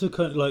terms of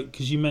kind of like,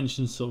 because you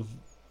mentioned sort of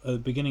at the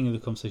beginning of the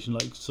conversation,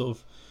 like sort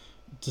of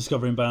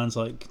discovering bands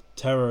like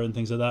Terror and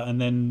things like that,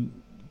 and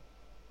then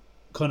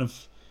kind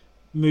of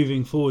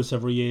moving forward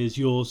several years,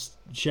 you're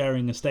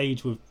sharing a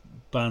stage with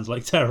bands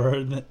like Terror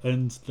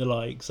and the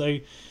like. So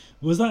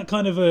was that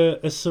kind of a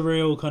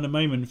surreal kind of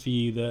moment for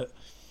you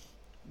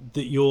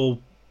that your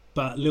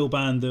little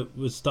band that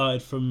was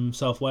started from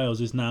South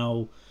Wales is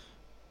now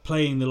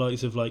playing the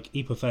likes of like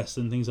Epafest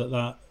and things like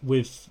that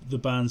with the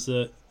bands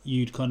that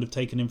you'd kind of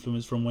taken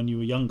influence from when you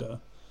were younger?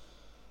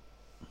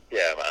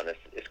 Yeah, man,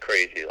 it's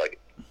crazy. Like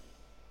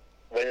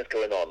when it's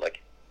going on,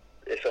 like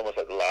it's almost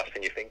like the last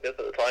thing you think of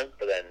at the time,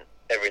 but then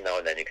every now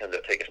and then you kind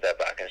of take a step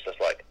back, and it's just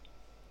like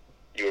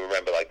you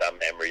remember like that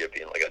memory of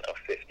being like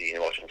 15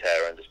 and watching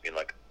Terror and just being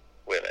like,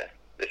 wait a minute,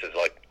 this is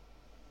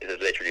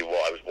literally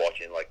what I was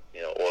watching like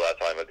all that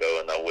time ago,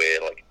 and now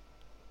we're like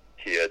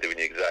here doing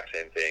the exact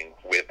same thing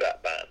with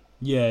that band.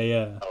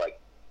 And like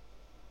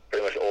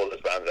pretty much all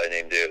those bands I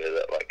named earlier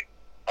that like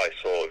I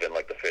saw within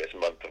like the first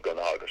month of going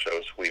to hardcore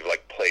shows, we've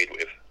like played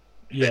with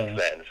since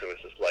then. So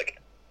it's just like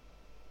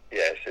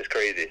it's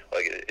crazy.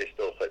 Like it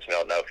still flips me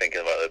out now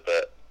thinking about it,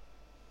 but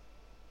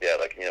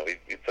like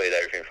we've played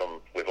everything from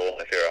with all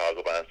my favorite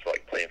hardcore bands to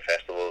like playing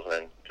festivals, and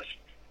then just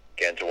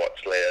getting to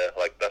watch Slayer.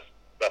 Like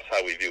that's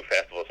how we view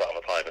festivals half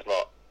the time. It's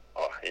not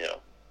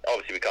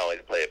obviously we can't wait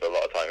to play it, but a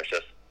lot of time it's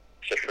just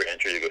free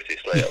entry to go see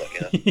Slayer.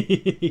 Like,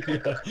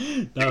 people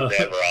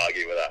never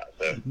argue with that.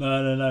 So.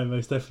 No,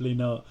 most definitely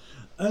not.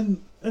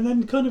 And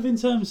then kind of in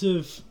terms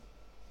of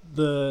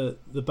the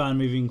band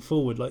moving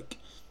forward, like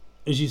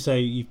as you say,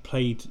 you've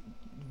played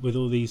with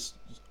all these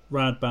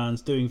rad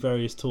bands doing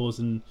various tours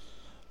and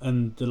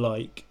the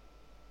like.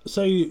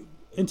 So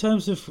in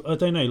terms of, I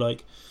don't know,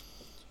 like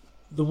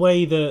the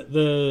way that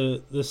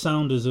the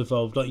sound has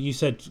evolved, like you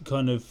said,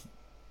 kind of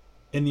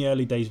in the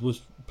early days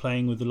was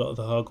playing with a lot of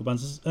the hardcore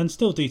bands, and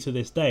still do to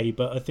this day,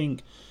 but I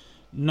think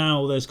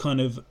now there's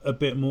kind of a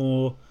bit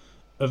more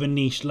of a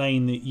niche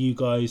lane that you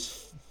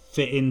guys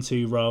fit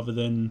into, rather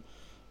than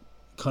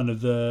kind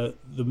of the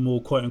more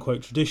quote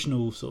unquote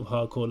traditional sort of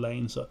hardcore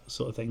lane sort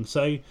of thing.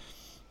 So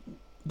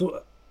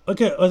I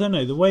don't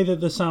know, the way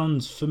that the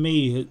sounds for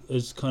me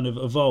has kind of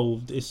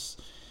evolved, it's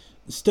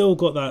still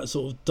got that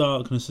sort of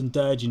darkness and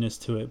dirginess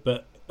to it,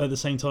 but at the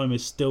same time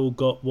it's still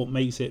got what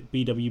makes it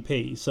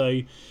BWP.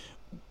 So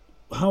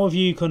how have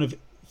you kind of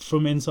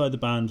from inside the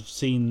band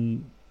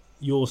seen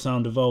your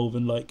sound evolve,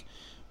 and like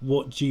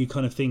what do you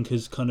kind of think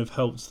has kind of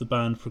helped the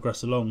band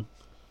progress along?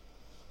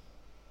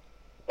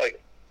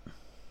 Like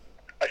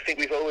I think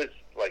we've always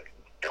like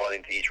gone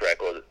into each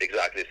record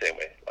exactly the same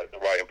way. Like the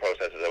writing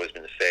process has always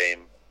been the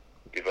same.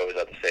 We've always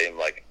had the same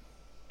like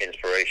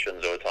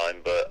inspirations over time,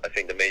 but I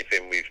think the main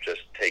thing we've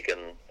just taken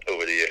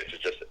over the years is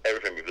just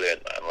everything we've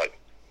learned, man. Like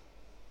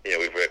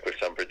we've worked with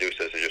some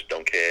producers who just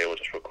don't care, we'll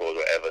just record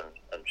whatever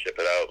and ship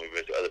it out. We've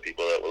worked with other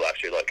people that will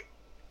actually like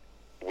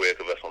work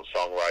with us on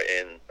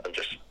songwriting, and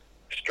just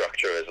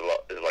structure is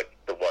like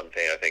the one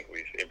thing I think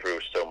we've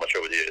improved so much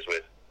over the years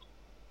with.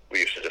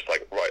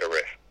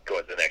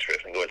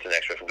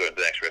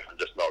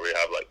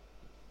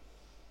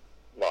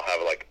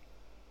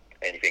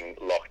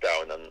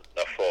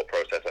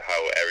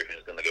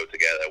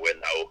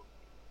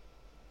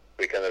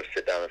 of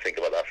sit down and think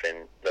about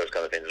those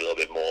kind of things a little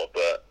bit more.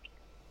 But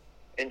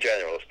in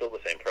general, it's still the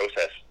same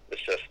process.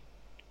 It's just,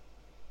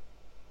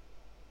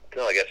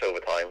 I guess over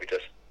time we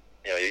just,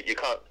 you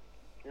can't.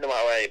 No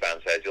matter what any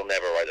band says, you'll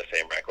never write the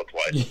same record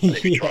twice. And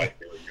if you try to,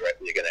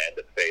 you're going to end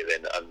up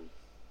failing, and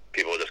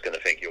people are just going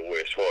to think you're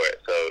worse for it.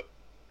 So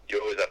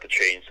you always have to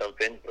change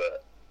something.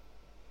 But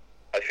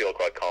I feel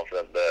quite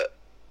confident that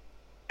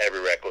every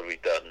record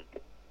we've done,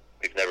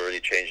 we've never really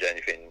changed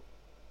anything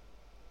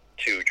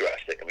too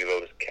drastic, and we've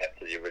always kept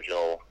to the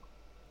original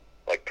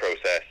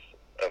process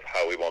of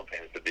how we want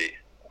things to be.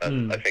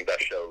 And I think that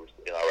shows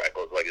in our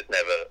records. Like,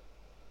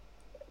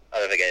 I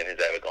don't think anything's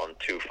ever gone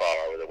too far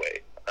out of the way,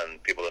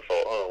 and people have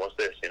thought, oh, what's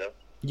this,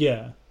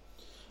 Yeah.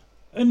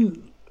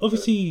 And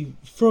obviously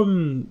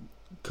from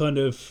kind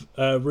of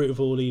Root of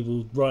All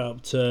Evil right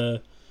up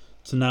to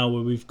now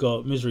where we've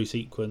got Misery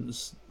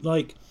Sequence,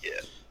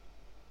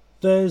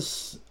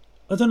 there's,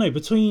 I don't know,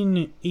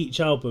 between each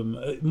album,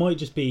 it might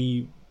just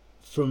be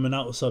from an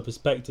outside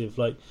perspective,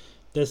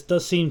 there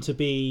does seem to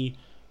be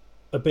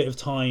a bit of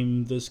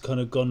time that's kind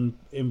of gone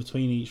in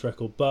between each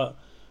record, but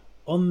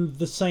on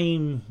the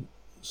same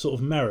sort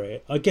of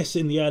merit. I guess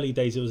in the early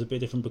days it was a bit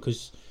different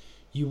because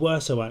you were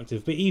so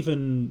active, but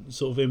even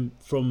sort of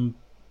from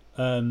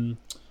in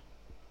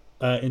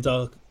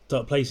Dark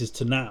Places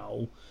to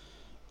now,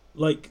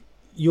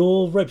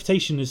 your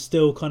reputation has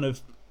still kind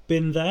of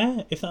been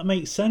there, if that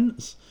makes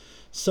sense.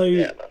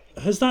 So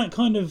has that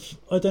kind of,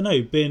 I don't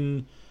know,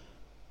 been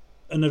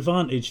an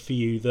advantage for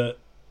you that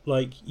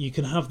you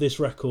can have this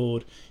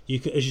record, you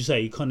can, as you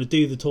say, you kind of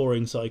do the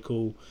touring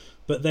cycle,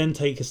 but then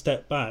take a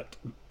step back,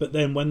 but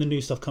then when the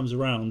new stuff comes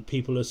around,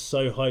 people are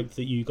so hyped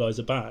that you guys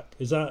are back?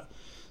 Is that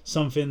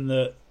something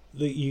that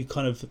you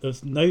kind of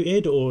have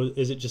noted, or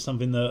is it just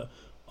something that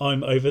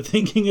I'm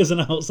overthinking as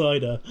an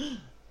outsider?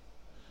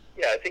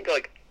 Yeah, I think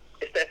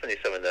it's definitely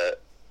something that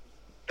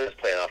does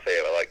play in our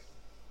favour.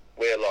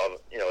 We're a lot of,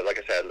 like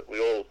I said,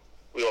 we all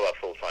have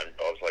full-time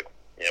jobs.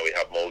 We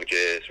have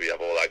mortgages, we have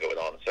all that going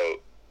on.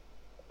 So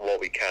what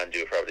we can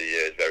do throughout the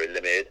year is very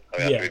limited.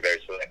 We have to be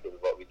very selective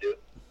with what we do.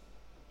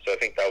 So I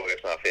think that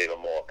works in our favour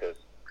more because,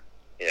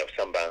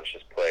 some bands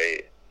just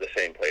play the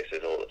same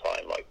places all the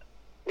time,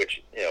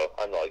 which,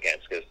 I'm not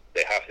against because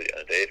they have to. At the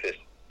end of the day,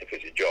 if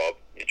it's your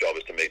job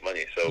is to make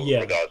money. So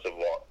regardless of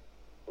what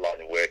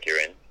line of work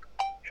you're in,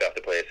 if you have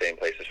to play the same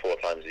places 4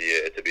 times a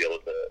year to be able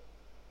to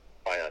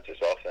finance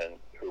yourself, then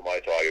who am I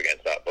to argue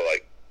against that? But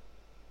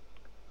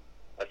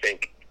I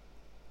think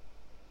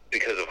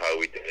because of how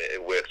we do it,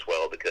 it works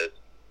well because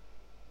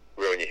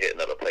we're only hitting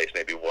another place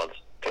maybe once,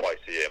 twice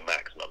a year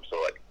maximum. So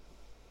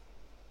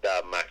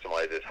that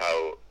maximizes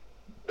how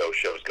those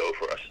shows go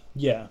for us.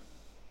 Yeah.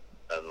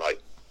 And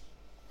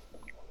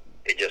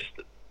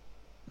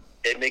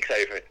it makes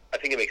everything. I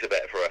think it makes it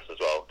better for us as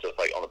well, just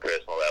on a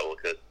personal level,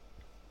 because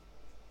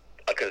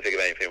I couldn't think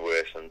of anything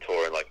worse than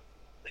touring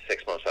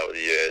 6 months out of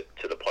the year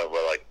to the point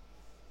where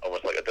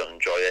almost I don't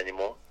enjoy it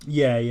anymore.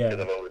 Yeah. Because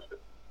I've always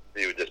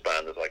viewed this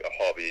band as a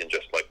hobby and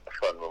just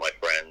fun with my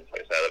friends.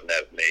 Like I said, I've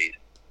never made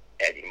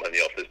any money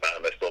off this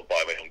band. I still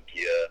buy my own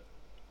gear.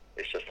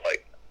 It's just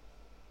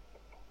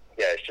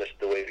it's just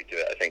the way we do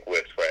it. I think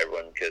works for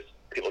everyone because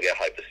people get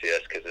hyped to see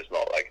us because it's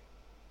not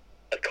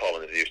as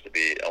common as it used to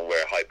be, and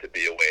we're hyped to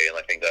be away. And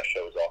I think that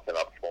shows off in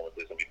our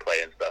performances and we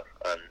play and stuff.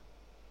 And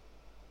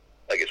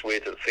it's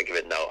weird to think of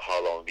it now,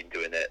 how long we've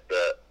been doing it,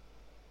 but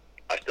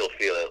I still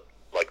feel it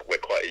we're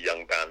quite a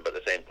young band, but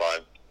at the same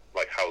time,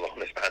 how long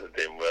this band has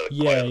been,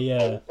 we're quite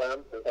an old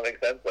band. Does that make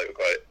sense? We're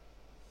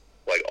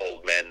quite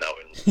old men now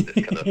in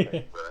this kind of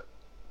thing. But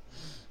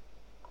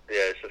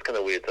it's just kind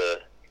of weird to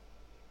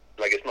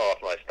it's not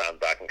often I stand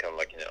back and kind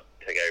of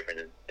take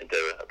everything into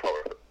a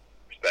proper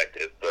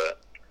perspective. But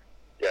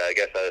I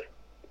guess that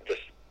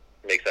just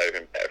makes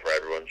everything better for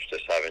everyone.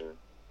 Just having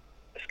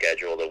a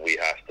schedule that we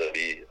have to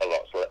be a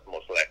lot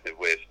more selective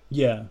with.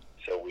 Yeah.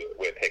 So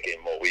we're picking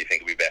what we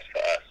think would be best for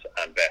us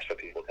and best for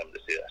people coming to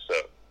see us. So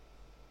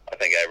I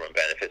think everyone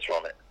benefits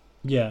from it.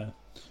 Yeah.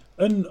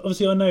 And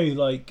obviously I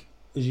know,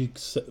 as you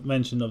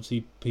mentioned,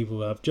 obviously people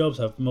who have jobs,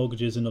 have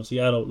mortgages, and obviously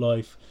adult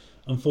life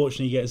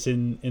unfortunately gets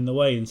in the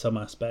way in some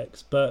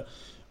aspects. But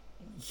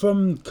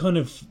from kind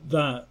of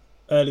that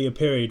earlier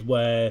period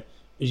where,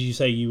 as you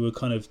say, you were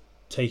kind of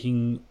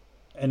taking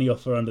any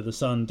offer under the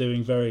sun,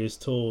 doing various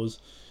tours,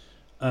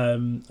 I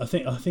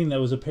think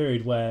there was a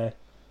period where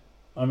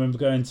I remember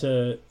going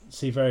to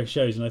see various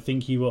shows, and I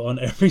think you were on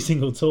every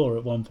single tour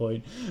at one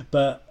point.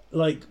 But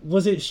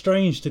was it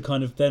strange to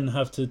kind of then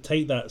have to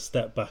take that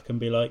step back and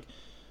be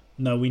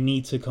no, we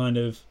need to kind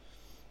of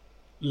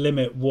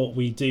limit what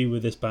we do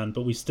with this band,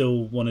 but we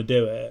still want to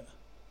do it?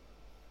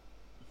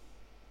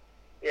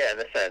 Yeah, in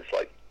a sense,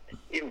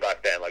 even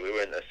back then, we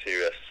weren't as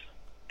serious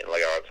in our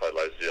outside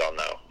lives as we are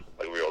now.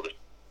 We were all just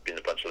being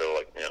a bunch of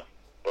little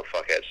well,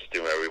 fuckheads, just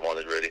doing whatever we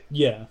wanted, really.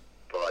 Yeah.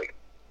 But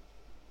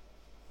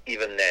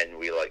even then,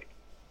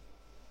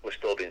 we're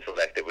still being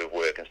selective with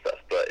work and stuff.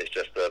 But it's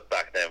just that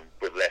back then,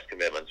 with less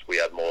commitments, we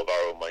had more of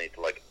our own money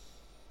to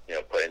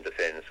put into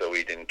things. So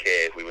we didn't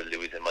care if we were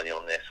losing money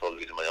on this or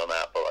losing money on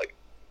that. But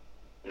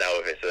now,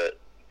 if it's a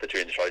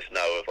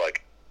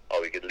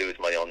could lose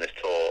money on this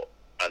tour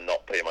and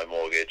not pay my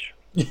mortgage,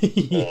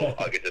 Yeah. or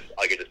I could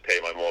just pay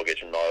my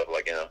mortgage and not have,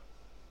 like,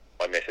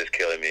 my missus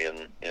killing me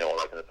and all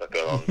that kind of stuff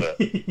going on. But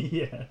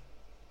Yeah.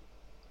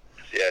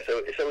 yeah, so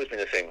it's always been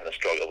the same kind of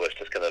struggle. It's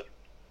just kind of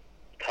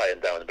tying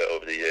down a bit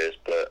over the years,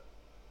 but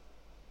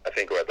I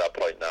think we're at that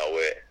point now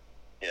where,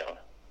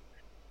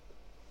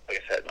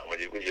 like I said, man,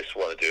 we just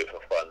want to do it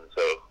for fun.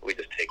 So we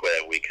just take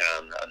whatever we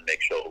can and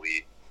make sure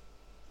we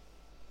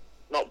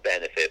not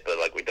benefit, but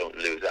like we don't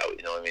lose out.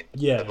 You know what I mean?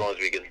 Yeah. As long as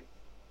we can,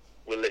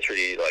 we're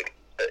literally like,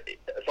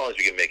 as long as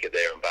we can make it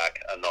there and back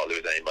and not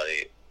lose any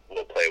money,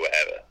 we'll play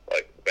whatever.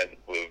 Like,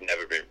 we've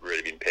never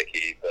really been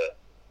picky, but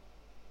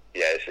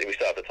yeah, we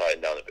still have to tie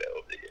it down a bit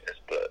over the years.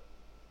 But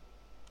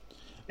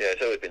yeah,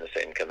 it's always been the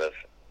same kind of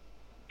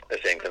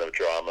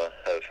drama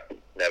of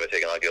never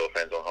taking our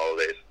girlfriends on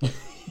holidays.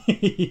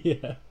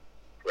 Yeah.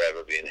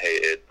 Forever being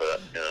hated,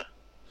 but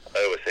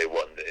I always say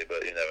one day,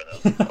 but you never know.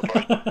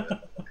 I'll probably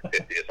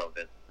 50 or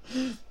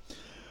something.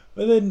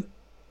 But then,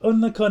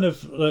 on the kind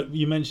of, like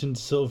you mentioned,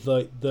 sort of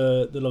like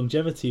the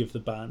longevity of the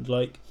band,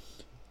 like,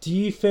 do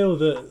you feel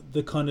that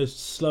the kind of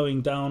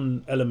slowing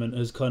down element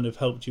has kind of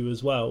helped you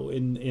as well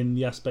in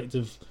the aspect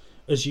of,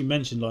 as you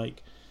mentioned,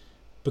 like,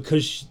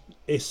 because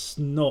it's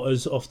not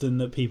as often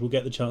that people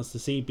get the chance to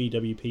see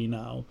BWP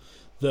now,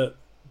 that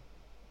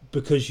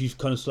because you've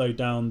kind of slowed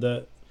down,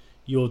 that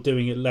you're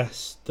doing it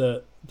less,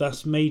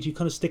 that's made you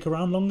kind of stick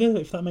around longer,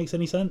 if that makes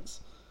any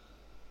sense?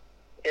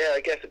 Yeah,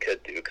 I guess it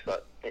could do, because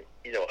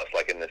it's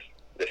like in this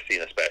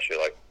scene especially,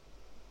 like,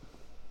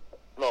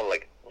 not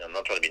like, I'm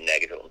not trying to be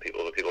negative on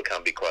people, but people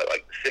can be quite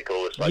like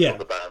fickle. It's like all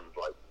the bands,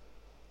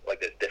 like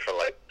there's different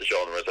like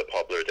genres are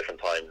popular at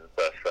different times and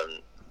stuff,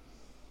 and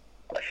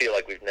I feel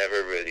like we've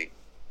never really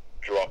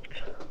dropped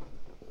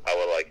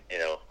our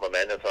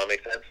momentum, if that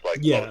makes sense.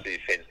 Like obviously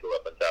things go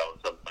up and down.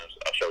 Sometimes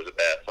our shows are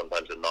better,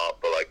 sometimes they're not,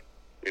 but like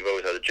we've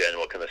always had a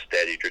general kind of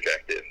steady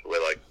trajectory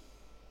where like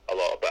a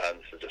lot of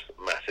bands are just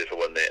massive for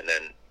one night and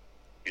then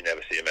you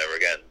never see them ever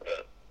again.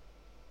 But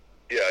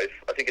yeah,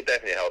 I think it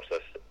definitely helps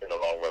us in the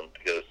long run,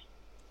 because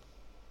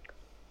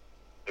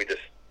we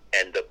just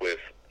end up with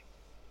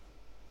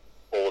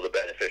all the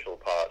beneficial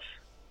parts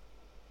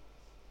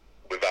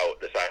without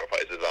the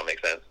sacrifices, if that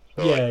makes sense.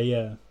 So,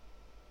 yeah.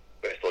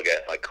 We're still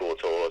getting like cool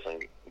tours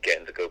and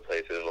getting to go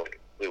places like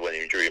we wouldn't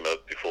even dream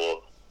of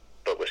before,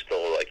 but we're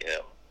still like,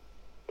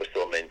 we're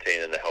still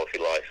maintaining a healthy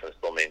life and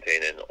still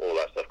maintaining all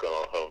that stuff going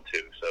on at home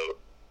too. So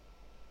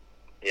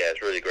yeah,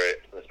 it's really great,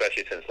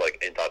 especially since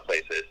like In Dark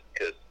Places,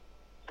 because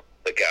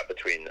the gap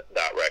between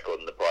that record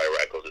and the prior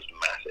records is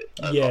massive.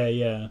 And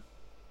Yeah.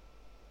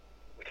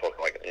 We're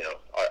talking like,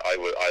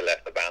 I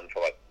left the band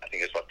for like, I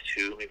think it's like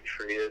 2, maybe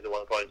 3 years at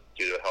one point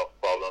due to health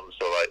problems.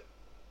 So like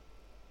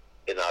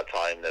in that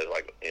time, there's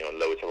like,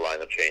 loads of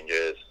lineup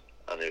changes,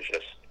 and it was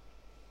just,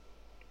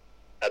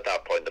 at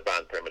that point, the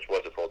band pretty much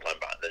was a full-time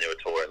band, and they were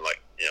touring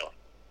like,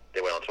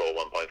 they went on tour at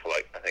one point for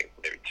like, I think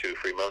maybe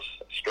 2-3 months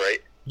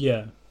straight.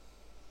 Yeah.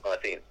 And I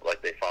think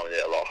like they found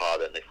it a lot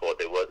harder than they thought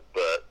they would,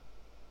 but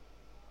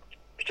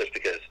it's just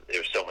because there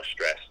was so much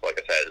stress. Like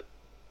I said,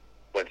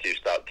 once you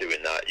start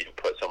doing that, you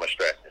put so much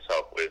stress on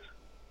yourself with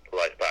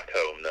life back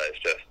home that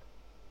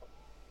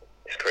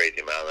it's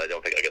crazy, man. I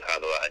don't think I could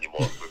handle that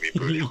anymore. Would be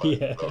brutally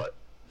honest. Yeah.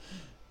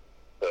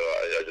 So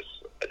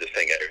I just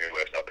think everything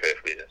works out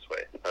perfectly this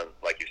way. And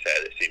like you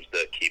said, it seems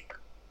to keep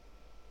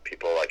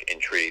people like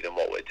intrigued in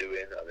what we're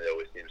doing, and it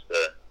always seems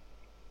to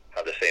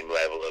have the same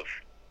level of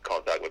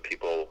contact with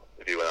people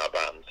viewing our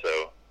band.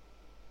 So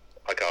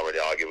I can't really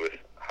argue with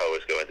how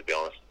it's going, to be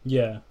honest.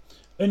 Yeah.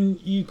 And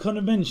you kind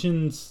of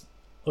mentioned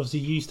obviously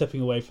you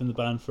stepping away from the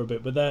band for a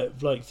bit, but there,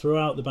 like,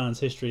 throughout the band's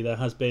history there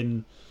has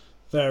been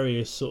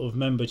various sort of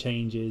member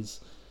changes,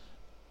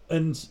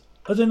 and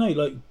I don't know,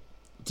 like,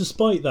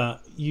 despite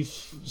that you've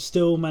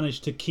still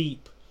managed to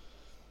keep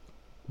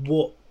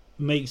what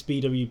makes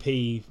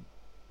BWP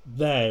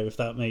there, if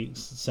that makes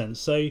sense.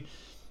 So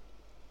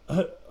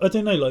I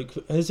don't know, like,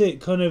 has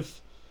it kind of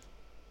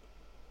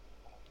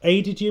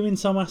aided you in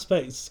some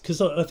aspects?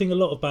 Because I think a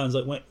lot of bands,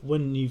 like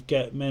when you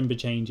get member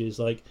changes,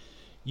 like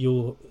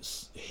you'll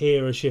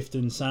hear a shift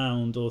in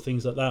sound or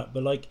things like that,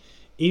 but like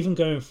even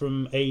going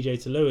from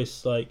AJ to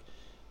Lewis, like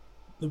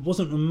it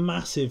wasn't a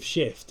massive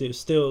shift. It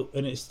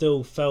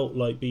still felt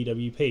like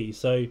BWP.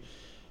 So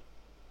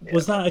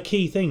was that a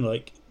key thing?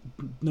 Like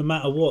no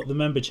matter what the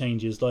member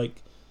changes,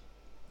 like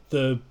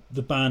the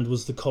band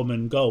was the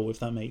common goal, if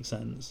that makes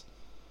sense.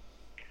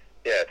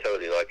 Yeah,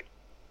 totally. Like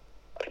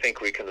I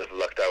think we kind of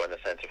lucked out in the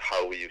sense of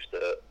how we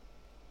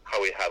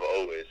have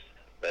always,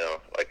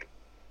 like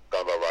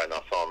gone about writing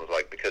our songs,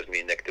 like because me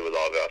and Nick do a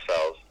lot of it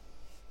ourselves,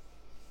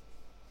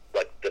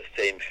 like the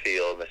same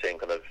feel and the same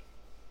kind of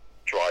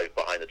drive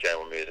behind the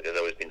general music has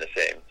always been the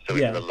same. So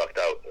we kind of lucked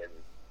out in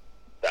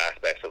the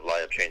aspects of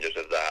lineup changes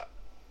of that.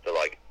 So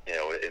like,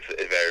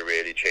 it very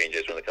rarely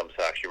changes when it comes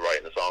to actually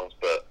writing the songs,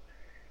 but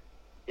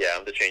yeah,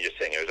 the change of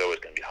singer is always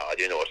going to be hard.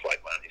 You know what it's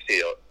like, man. You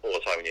see it all the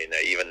time when you're in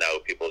there. Even now,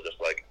 people are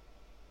just like,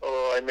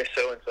 oh, I miss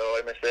so-and-so,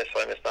 I miss this,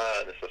 I miss that.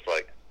 And it's just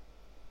like,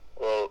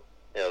 well,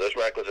 those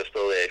records are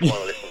still there. If you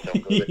want to listen to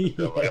them, go listen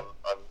to them. Like,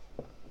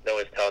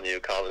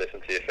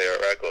 listen to your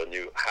favorite record and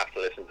you have to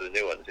listen to the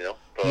new ones, you know.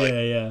 But like,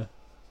 yeah.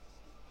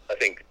 I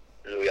think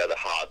Louis had a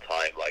hard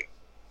time like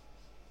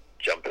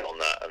jumping on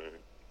that, and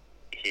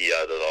he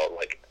had a lot of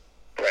like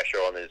pressure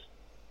on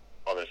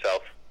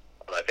himself,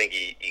 and I think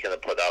he kind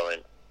of put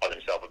that on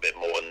himself a bit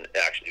more than it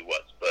actually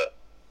was. But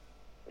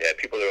yeah,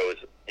 people are always,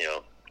 you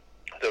know,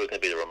 there's always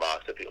going to be the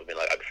remarks of people being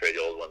like, I prefer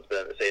the old ones,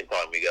 but at the same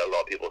time, we get a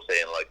lot of people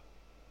saying like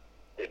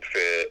they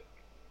prefer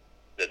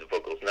the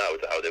vocals now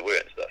to how they were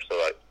and stuff. So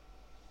like,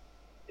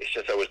 it's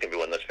just always going to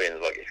be one of those things.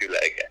 Like, if you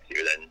let it get to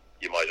you, then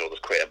you might as well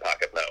just quit and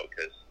pack up now,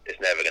 because it's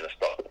never going to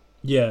stop.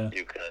 Yeah.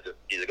 You kind of just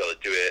either got to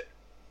do it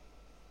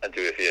and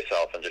do it for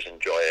yourself and just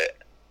enjoy it,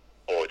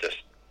 or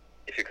just,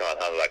 if you can't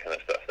handle that kind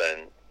of stuff,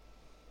 then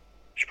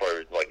you should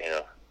probably, like, you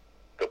know,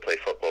 go play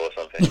football or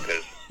something,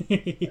 because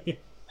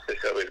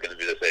it's always going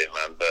to be the same,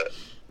 man. But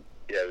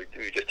yeah,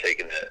 we've just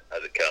taken it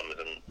as it comes,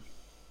 and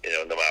you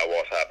know, no matter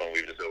what's happened,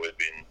 we've just always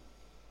been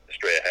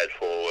straight ahead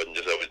forward and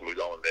just always moved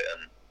on with it,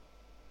 and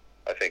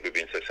I think we've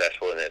been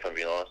successful in it, if I'm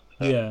being honest.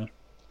 So. Yeah.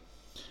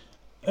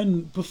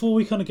 And before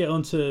we kind of get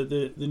onto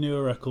the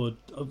newer record,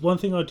 one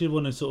thing I did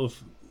want to sort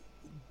of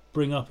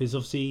bring up is,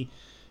 obviously,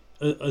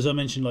 as I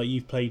mentioned, like,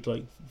 you've played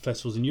like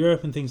festivals in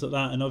Europe and things like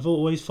that, and I've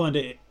always find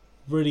it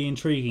really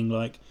intriguing,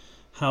 like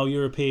how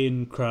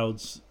European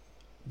crowds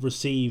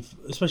receive,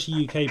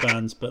 especially UK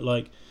bands, but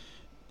like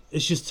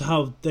it's just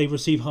how they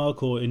receive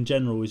hardcore in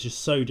general is just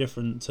so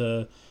different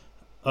to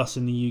us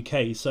in the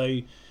UK. So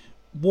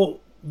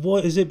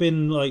what has it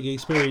been like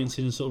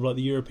experiencing sort of like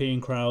the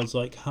European crowds?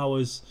 Like, how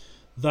has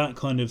that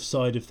kind of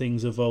side of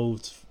things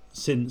evolved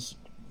since,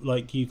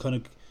 like, you kind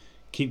of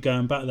keep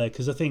going back there?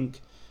 Because I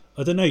think,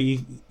 I don't know,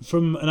 you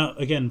from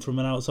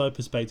an outside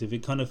perspective,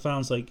 it kind of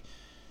sounds like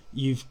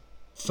you've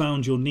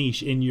found your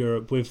niche in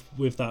Europe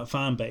with that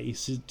fan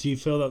base. Do you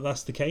feel that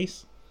that's the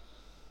case?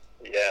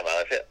 Yeah, man.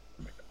 I feel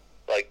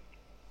like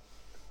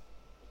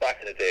back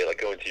in the day, like,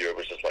 going to Europe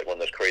was just like one of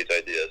those crazy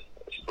ideas.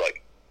 It's just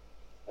like,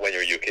 when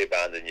you're a UK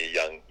band and you're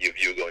young, you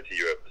view going to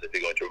Europe as if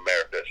you're going to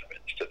America or something.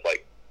 It's just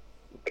like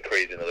a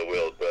crazy another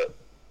world. But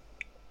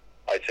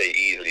I'd say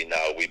easily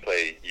now we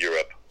play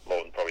Europe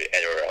more than probably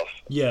anywhere else.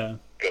 Yeah.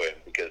 Going,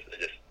 because it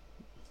just,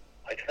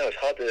 I don't know, it's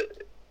hard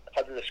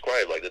to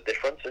describe like the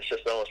difference. It's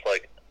just almost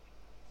like,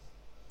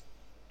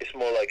 it's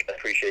more like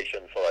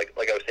appreciation for like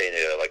I was saying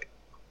earlier, like,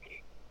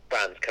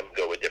 bands come and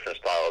go with different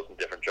styles and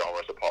different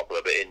genres are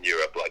popular, but in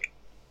Europe, like,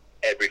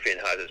 everything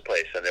has its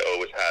place, and it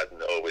always has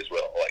and it always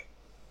will. Like,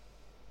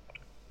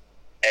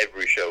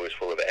 every show is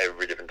full of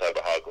every different type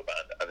of hardcore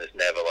band, and it's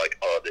never like,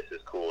 oh, this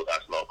is cool,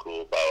 that's not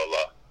cool, blah blah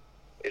blah.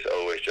 It's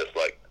always just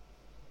like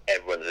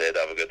everyone's there to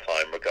have a good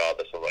time,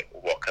 regardless of like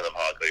what kind of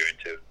hardcore you're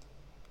into.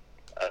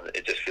 And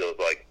it just feels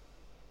like,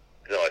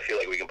 you know, I feel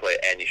like we can play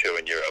any show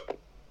in Europe,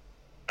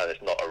 and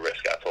it's not a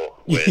risk at all.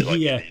 Where like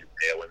yeah. in the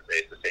UK, I wouldn't say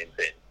it's the same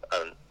thing.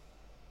 And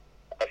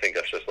I think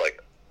that's just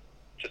like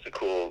just a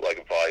cool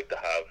like vibe to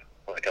have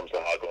when it comes to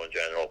hardcore in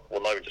general.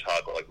 Well, not even just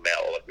hardcore, like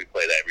metal. Like, we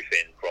played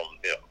everything from,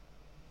 you know,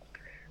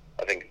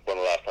 I think one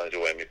of the last times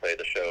we went, we played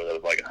a show that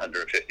was like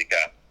 150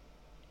 cap,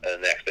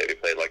 and the next day we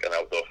played like an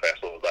outdoor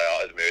festival with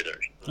Diatas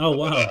Murders. Oh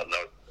wow! And that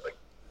was, like,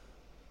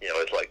 you know,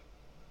 it's like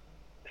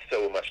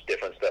so much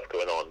different stuff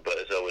going on, but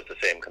it's always the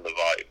same kind of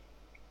vibe.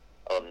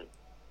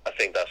 I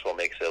think that's what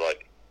makes it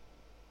like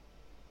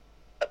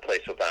a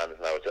place for bands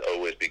now to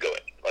always be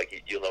going.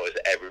 Like, you'll notice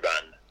every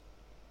band,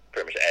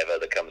 pretty much ever,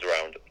 that comes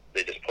around,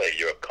 they just play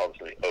Europe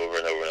constantly, over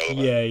and over and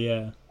over. Yeah,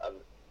 yeah. And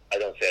I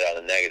don't say that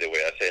in a negative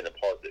way, I say it in a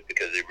positive,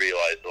 because they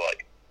realise,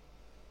 like,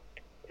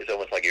 it's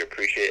almost like you're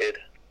appreciated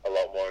a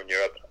lot more in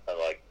Europe, and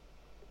like,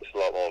 it's a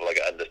lot more of like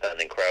an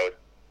understanding crowd.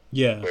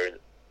 Yeah. Where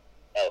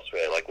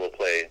elsewhere, like, we'll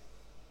play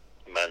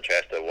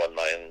Manchester one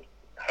night and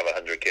have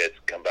 100 kids,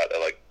 come back there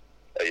like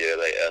a year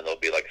later and there'll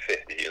be like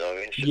 50, you know what I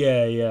mean? It's just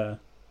yeah.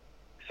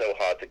 so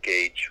hard to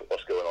gauge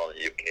what's going on in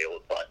the UK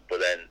all the time. But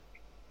then,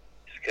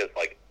 it's because,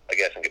 like, I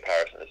guess in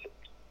comparison, it's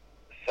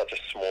such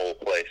a small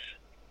place,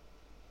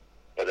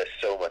 but there's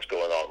so much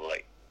going on.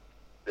 Like,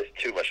 there's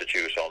too much to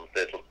choose from.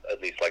 There's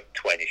at least like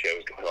 20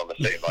 shows going on the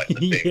same night in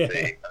the same Yeah.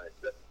 city. And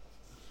it's just,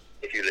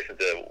 if you listen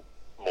to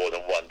more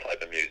than one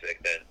type of music,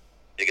 then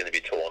you're going to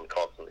be torn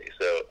constantly.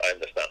 So I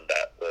understand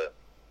that. But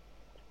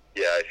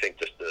yeah, I think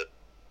just the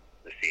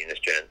scene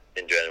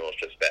in general is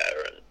just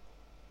better, and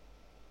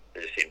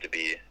they just seem to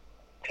be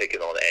taking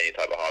on any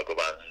type of hardcore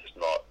band and just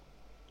not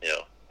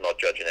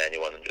judging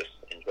anyone and just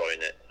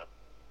enjoying it.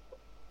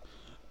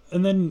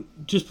 And then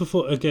just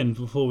before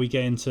we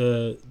get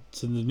into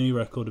the new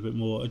record a bit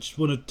more, I just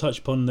want to touch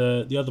upon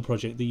the other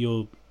project that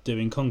you're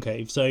doing,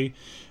 Concave. So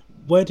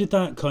where did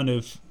that kind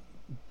of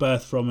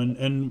birth from,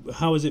 and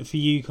how is it for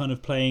you kind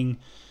of playing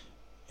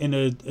in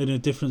a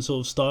different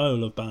sort of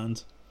style of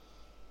band?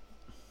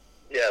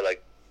 Yeah,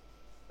 like,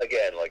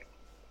 again, like,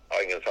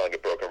 I'm going to sound like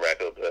a broken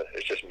record, but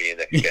it's just me and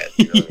Nick again.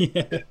 You know what I mean?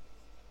 Yeah.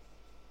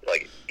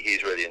 Like,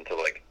 he's really into,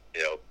 like,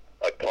 you know,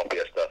 like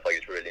poppier stuff. Like,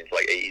 he's really into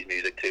like 80s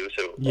music too.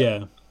 So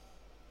Yeah.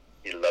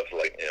 He loves,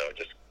 like, you know,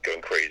 just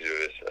going crazy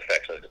with his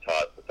effects on his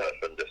guitar and stuff,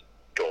 and just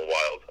going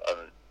wild.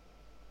 And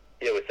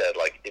he always said,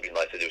 like, it'd be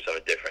nice to do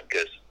something different,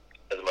 because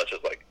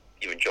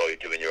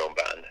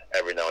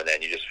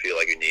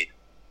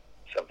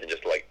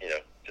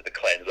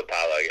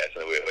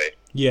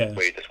Yeah.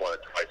 where you just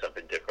want to try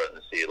something different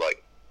and see,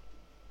 like,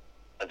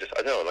 and just,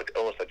 I don't know, like,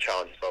 almost like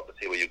challenge yourself to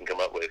see what you can come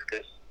up with,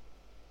 because,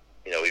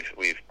 you know,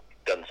 we've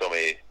done so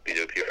many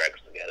BWP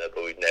records together,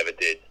 but we never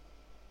did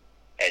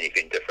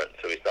anything different.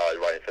 So we started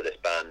writing for this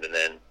band, and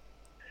then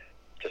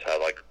just had,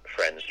 like,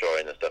 friends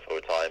join and stuff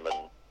over time,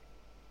 and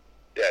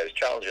yeah, it was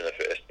challenging at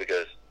first,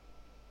 because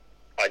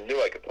I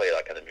knew I could play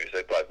that kind of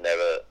music, but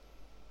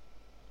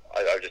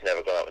I've just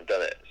never gone out and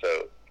done it.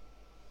 So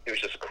it was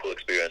just a cool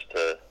experience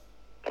to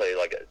play,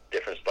 like,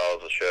 different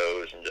styles of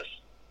shows and just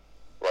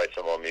write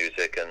some more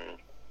music. And,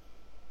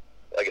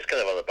 like, it's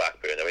kind of on the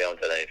back burner. We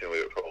haven't done anything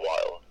with it for a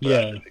while. But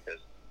Yeah. that's just because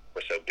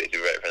we're so busy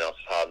with everything else.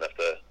 It's hard enough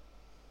to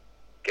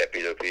get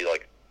BWP,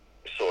 like,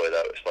 sorted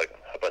out. It's like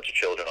a bunch of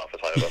children half the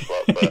time of us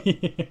lot. But,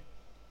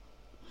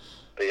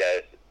 but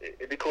yeah,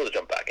 it'd be cool to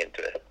jump back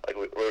into it. Like,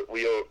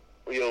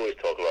 we always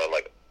talk about,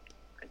 like,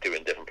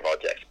 doing different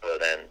projects, but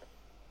then,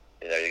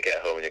 you know, you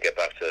get home and you get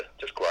back to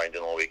just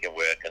grinding all week and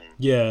work, and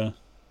Yeah.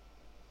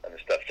 and the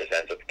stuff just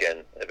ends up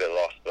getting a bit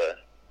lost. But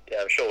yeah,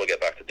 I'm sure we'll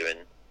get back to doing,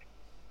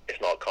 if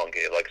not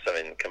Concave, like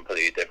something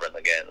completely different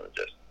again, and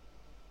just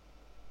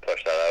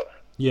push that out.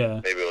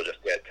 Yeah. Maybe we'll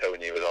just get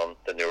Tony was on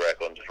the new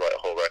record and just write a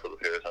whole record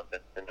with her or something.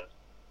 Who knows?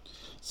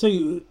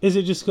 So is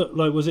it just got,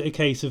 like, was it a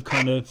case of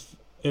kind of,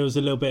 it was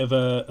a little bit of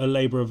a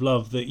labour of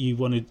love that you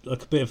wanted,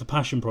 like a bit of a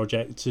passion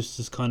project,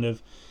 just to kind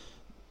of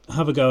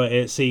have a go at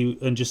it, see,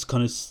 and just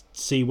kind of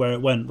see where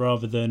it went,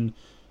 rather than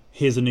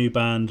here's a new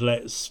band,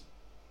 let's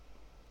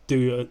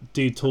do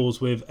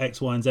tours with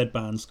X, Y, and Z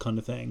bands kind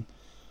of thing?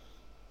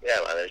 Yeah,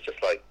 man, it's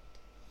just like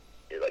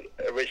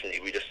originally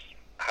we just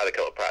had a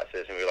couple of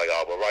practices and we were like,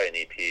 oh, we'll write an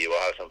EP,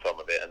 we'll have some fun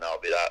with it, and that'll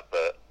be that.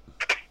 But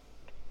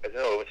I don't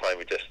know, over time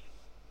we just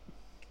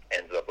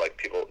ended up, like,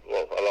 a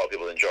lot of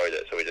people enjoyed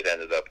it, so we just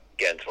ended up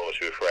getting tours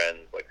with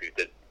friends. Like,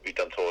 we've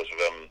done tours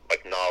with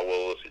like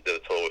Narwhals, we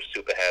did a tour with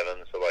Super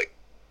Heaven, so, like,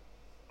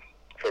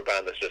 for a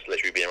band that's just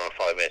literally been around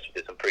 5 minutes,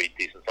 we did some pretty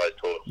decent sized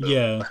tours. So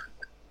Yeah.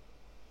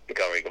 we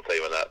can't really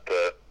complain with that.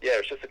 But yeah,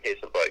 it's just a case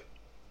of, like,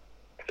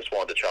 just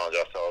wanted to challenge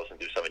ourselves and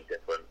do something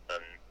different,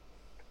 and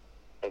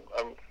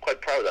I'm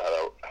quite proud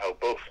of how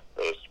both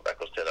those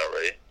records turned out,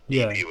 really.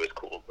 Yeah. The EP was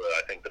cool, but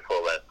I think the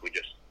full length, we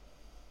just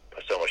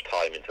put so much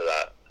time into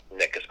that.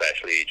 Nick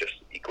especially,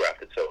 he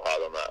grafted so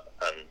hard on that,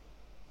 and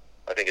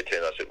I think it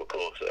turned out super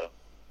cool, so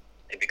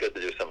it'd be good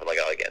to do something like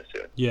that again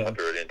soon. Yeah. I'd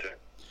be really into it.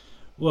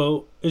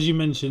 Well, as you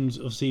mentioned,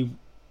 obviously,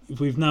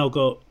 we've now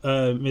got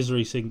a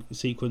Misery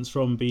sequence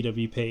from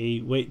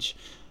BWP, which,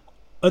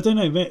 I don't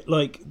know,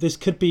 like, this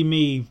could be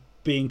me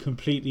being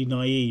completely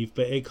naive,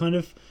 but it kind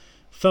of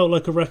felt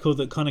like a record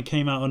that kind of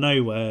came out of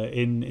nowhere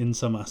in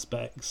some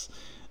aspects.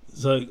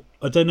 So,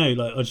 I don't know,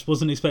 like, I just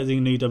wasn't expecting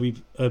a new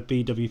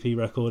BWP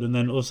record, and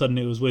then all of a sudden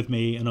it was with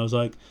me, and I was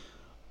like,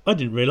 I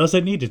didn't realise I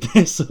needed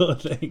this sort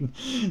of thing.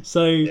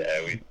 So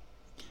Yeah, we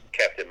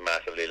kept it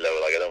massively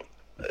low. Like,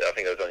 I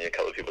think there was only a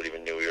couple of people who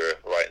even knew we were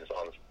writing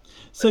songs.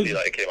 So It'd be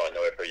like it came out of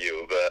nowhere for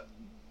you, but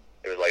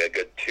it was like a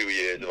good 2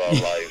 years of our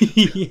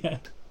lives. yeah.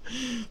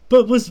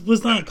 But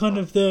was that kind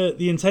of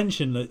the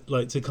intention, that,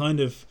 like, to kind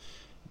of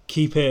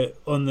keep it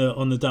on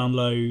the down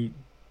low,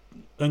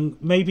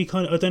 and maybe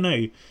kind of, I don't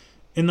know,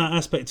 in that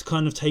aspect, to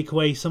kind of take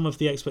away some of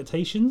the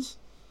expectations?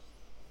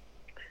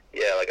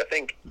 Yeah, like, I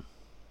think,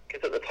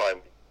 because at the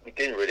time we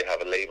didn't really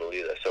have a label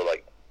either, so,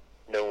 like,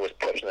 no one was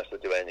pushing us to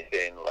do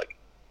anything. Like,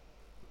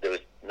 there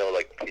was no,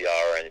 like, PR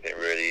or anything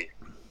really,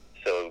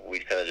 so we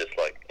kind of just,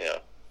 like, you know,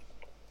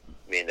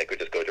 me and Nick would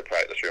just go to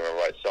practice room and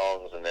write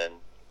songs, and then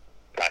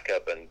pack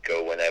up and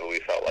go whenever we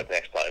felt like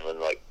next time. And,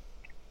 like,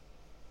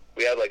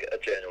 we had, like, a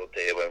general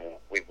day when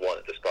we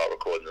wanted to start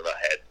recording in our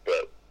heads,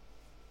 but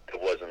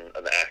there wasn't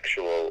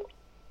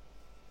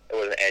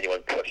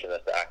anyone pushing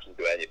us to actually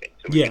do anything,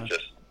 so we could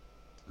just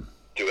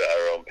do it at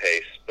our own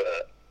pace.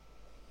 But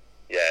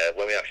yeah,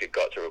 when we actually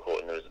got to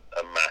recording, it was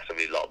a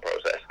massively long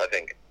process. I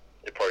think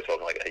you're probably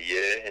talking like a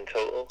year in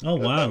total. Oh,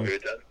 wow. We were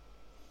done.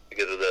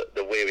 Because of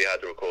the way we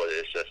had to record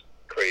it, it's just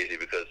crazy,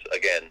 because,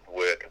 again,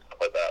 work and stuff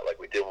like that, like,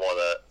 we didn't want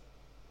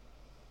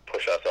to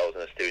push ourselves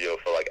in the studio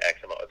for, like,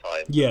 X amount of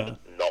time, Yeah.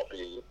 not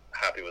be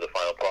happy with the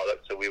final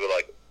product. So we were,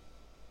 like,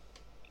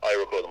 I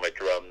recorded my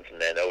drums,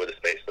 and then over the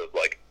space of,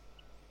 like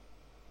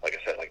I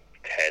said, like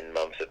 10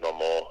 months, if not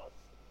more,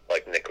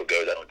 like, Nick would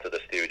go down to the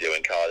studio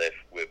in Cardiff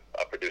with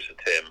our producer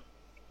Tim,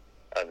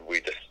 and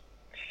we just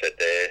sit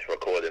there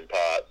recording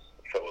parts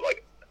for,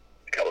 like,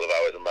 a couple of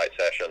hours a night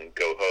session,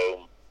 go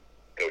home,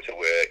 go to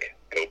work,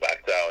 go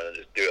back down, and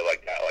just do it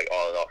like that, like,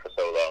 on and off for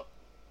so long.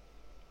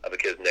 And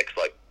because Nick's,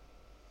 like,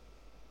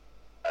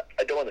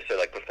 I don't want to say,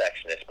 like,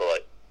 perfectionist, but,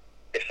 like,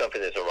 if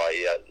something isn't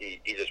right,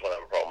 he just won't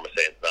have a problem with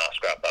saying, nah,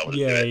 scrap that, we'll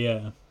just do it.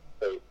 Yeah.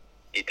 So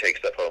he'd take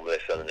stuff home,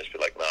 listen, and just be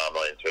like, nah, I'm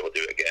not into it, we'll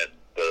do it again.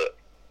 But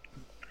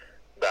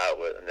that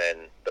was, and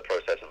then the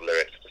process of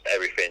lyrics, just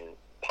everything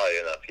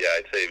piling up. Yeah,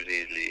 I'd say it was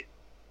easily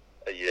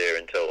a year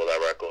in total, that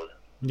record.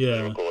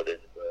 Yeah. Recorded.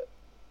 But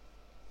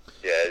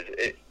yeah,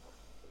 it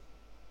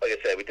like I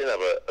said, we didn't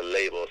have a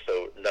label,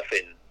 so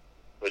nothing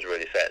was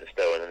really set in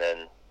stone. And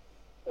then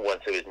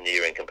once it was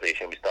nearing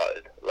completion, we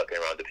started looking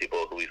around to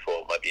people who we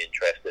thought might be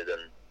interested,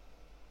 and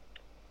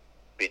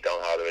Beat Down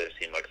Harder, it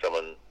seemed like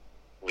someone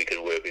we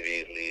could work with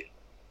easily,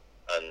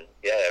 and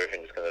yeah,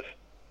 everything just kind of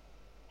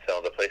fell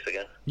into place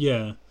again.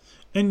 Yeah,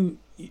 and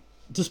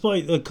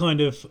despite the kind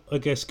of, I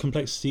guess,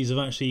 complexities of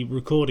actually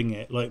recording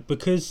it, like,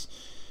 because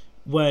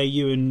where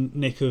you and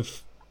Nick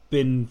have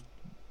been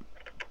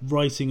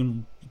writing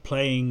and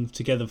playing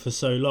together for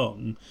so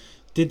long,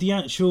 did the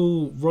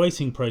actual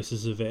writing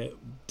process of it,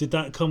 did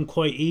that come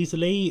quite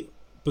easily?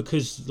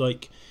 Because,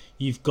 like,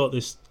 you've got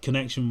this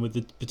connection with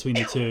between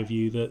the two of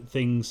you, that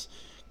things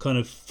kind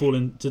of fall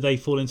in, do they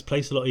fall into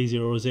place a lot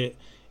easier, or is it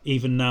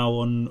even now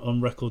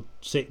on record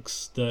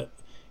 6 that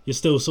you're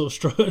still sort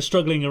of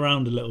struggling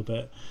around a little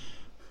bit?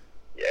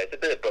 Yeah, it's a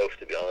bit of both,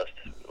 to be honest.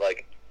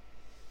 Like,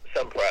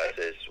 some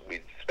practices,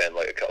 we'd spend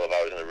like a couple of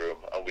hours in a room,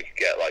 and we could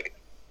get like,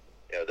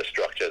 you know, the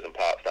structures and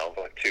parts down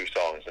for like 2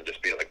 songs, and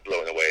just be like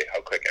blown away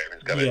how quick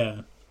everything's coming.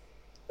 Yeah.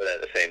 But then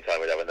at the same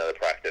time, we'd have another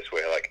practice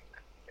where like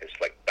it's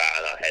like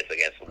batting our heads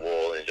against the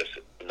wall, and just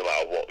no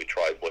matter what we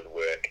tried wouldn't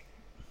work.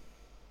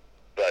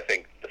 But I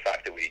think the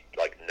fact that we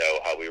like know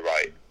how we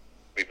write,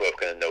 we both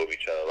kind of know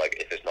each other. Like,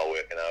 if it's not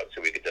working out,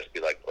 so we could just be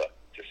like, look,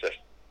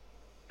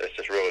 let's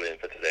just roll in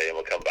for today, and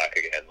we'll come back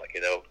again, like,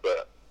 you know.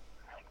 But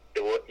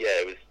it was, yeah,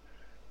 it was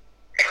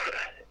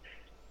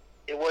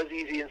it was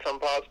easy in some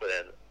parts, but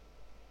then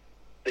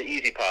the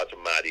easy parts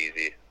were mad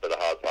easy, but the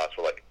hard parts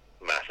were like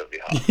massively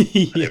hard.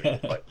 Yeah. And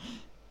it was, like,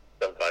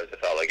 sometimes it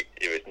felt like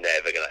it was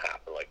never going to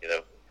happen, like, you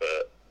know.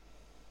 But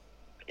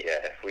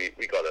yeah, we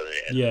got it in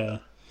the end. Yeah.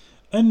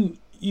 And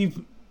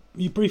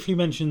you briefly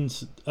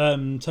mentioned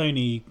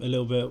Tony a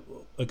little bit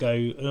ago,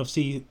 and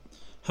obviously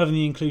having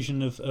the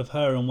inclusion of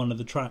her on one of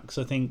the tracks,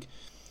 I think,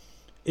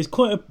 is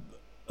quite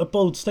a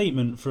bold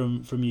statement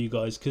from you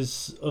guys,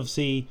 because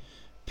obviously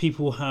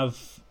people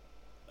have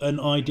an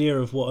idea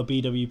of what a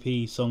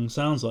BWP song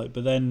sounds like,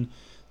 but then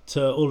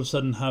to all of a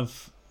sudden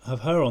have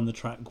her on the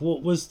track,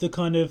 what was the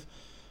kind of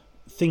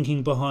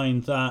thinking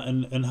behind that,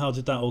 and how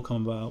did that all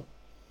come about?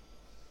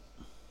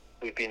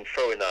 We've been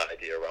throwing that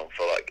idea around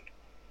for like,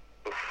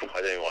 I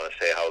don't even want to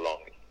say how long.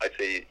 I'd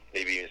say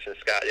maybe even since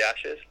Scatter the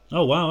Ashes.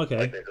 Oh wow, okay.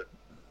 Like,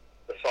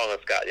 the song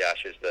on Scatter the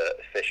Ashes that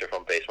Fisher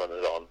from Bass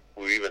Runners on,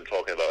 we were even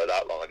talking about it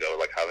that long ago,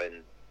 like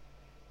having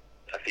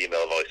a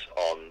female voice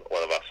on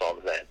one of our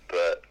songs then,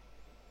 but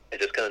it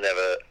just kind of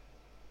never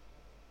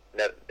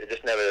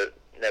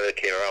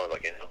came around,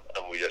 like, you know,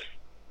 and we just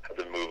had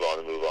to move on,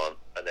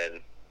 and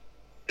then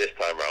this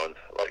time round,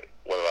 like,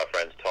 one of our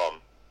friends, Tom,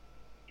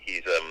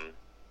 he's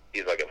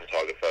like a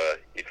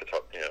photographer,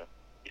 you know,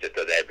 he just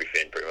does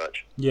everything pretty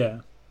much. Yeah.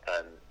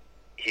 And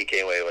he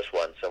came away with us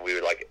once, and we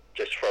were like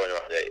just throwing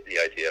around the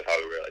idea of how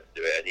we really like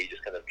to do it, and he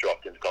just kind of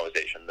dropped into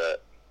conversation that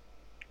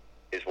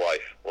his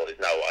wife, well, his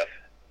now wife,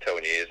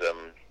 Tony, is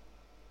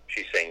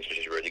she sings and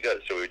she's really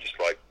good. So we were just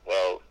like,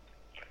 well,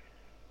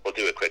 we'll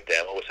do a quick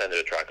demo, we'll send her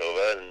a track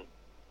over, and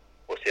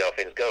we'll see how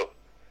things go.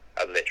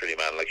 And literally,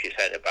 man, like, she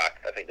sent it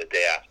back, I think the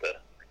day after,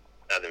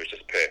 and it was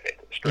just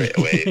perfect straight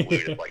away. We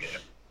were just like,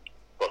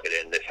 book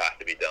it in, this has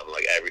to be done.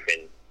 Like,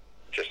 everything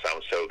just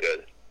sounds so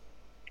good.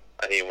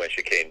 And even when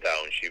she came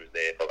down, she was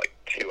there for like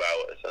 2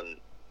 hours, and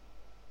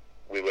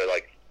we were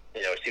like,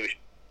 you know, she was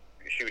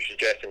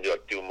suggesting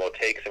doing more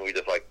takes, and we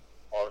just like,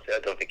 honestly, I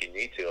don't think you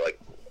need to. Like,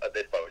 at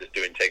this point, we're just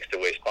doing takes to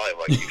waste time.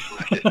 Like, you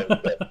smashed it so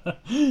quick.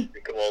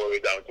 You come all the way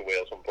down to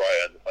Wales from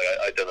Brian. Like,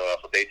 I don't know what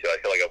else to say to you. I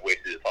feel like I've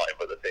wasted your time,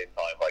 but at the same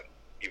time, like,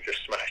 you've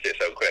just smashed it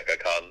so quick. I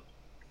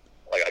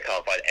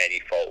can't find any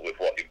fault with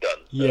what you've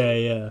done. So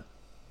Yeah.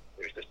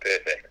 it was just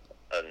perfect,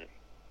 and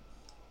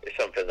it's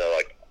something that,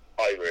 like,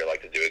 I really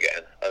like to do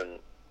again, and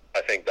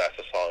I think that's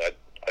a song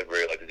I'd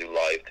really like to do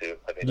live too.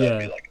 I think that'd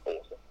be like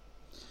awesome.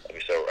 That'd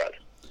be so rad.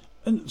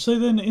 And so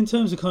then, in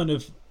terms of kind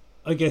of,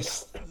 I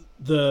guess,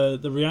 the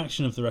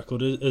reaction of the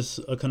record, as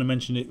I kind of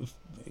mentioned, it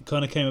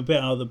kind of came a bit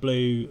out of the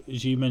blue.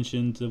 As you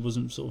mentioned, there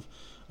wasn't sort of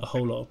a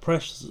whole lot of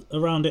press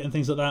around it and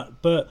things like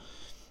that. But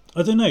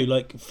I don't know,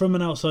 like, from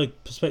an outside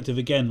perspective,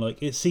 again,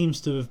 like, it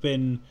seems to have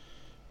been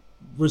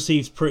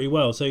received pretty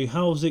well. So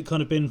how has it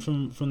kind of been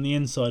from the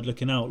inside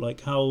looking out?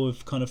 Like, how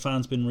have kind of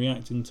fans been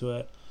reacting to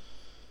it?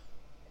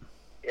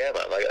 Yeah,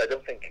 man, like, I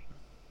don't think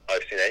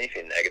I've seen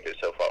anything negative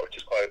so far, which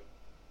is quite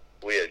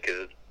weird,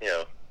 because, you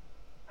know,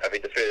 I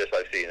think the furthest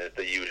I've seen is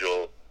the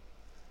usual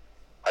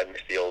I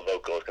miss the old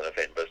vocals kind of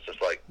thing, but it's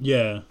just like,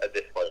 at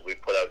this point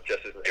we've put out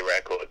just as many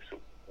records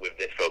with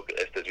this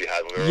vocalist as we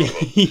had with our own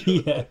vocals. Yeah.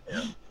 You know,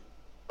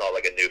 not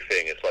like a new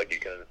thing. It's like you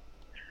kind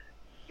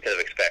of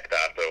expect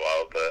that after a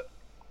while, but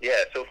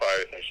yeah, so far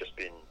everything's just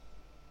been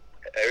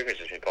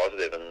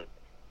positive, and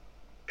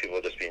people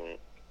have just been,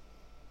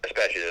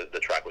 especially the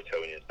track with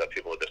Tony and stuff,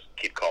 people just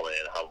keep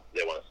commenting how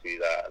they want to see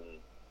that, and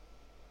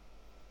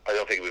I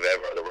don't think we've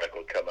ever had a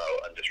record come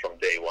out and just from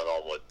day one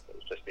onwards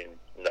it's just been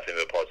nothing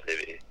but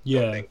positivity.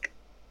 Yeah. I think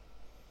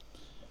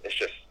it's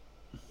just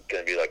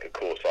going to be like a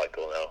cool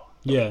cycle now.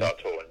 Yeah. Start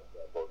touring,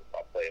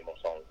 start playing more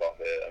songs off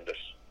it. I'm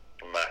just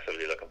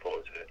massively looking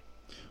forward to it.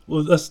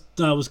 Well,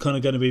 that was kind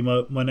of going to be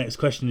my next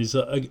question, is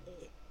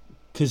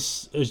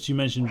because as you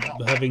mentioned,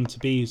 having to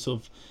be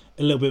sort of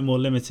a little bit more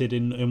limited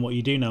in what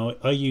you do now,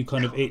 are you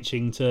kind of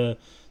itching to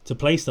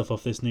play stuff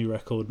off this new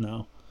record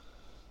now?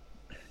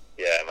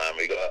 Yeah, man,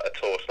 we got a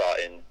tour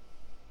starting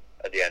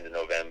at the end of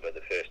November.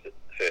 The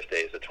first day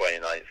is the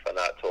 29th, and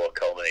that tour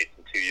culminates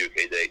in 2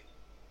 UK dates: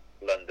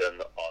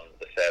 London on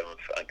the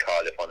 7th and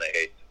Cardiff on the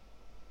 8th.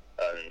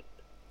 And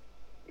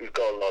we've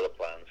got a lot of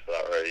plans for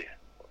that already,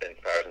 in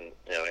comparison,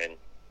 in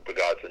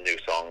regards to new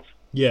songs.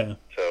 Yeah.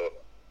 So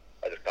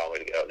I just can't wait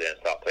to get out there and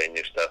start playing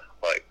new stuff.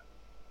 Like,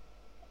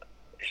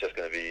 it's just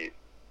going to be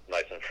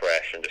nice and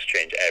fresh and just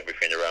change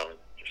everything around.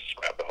 Just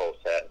scrap the whole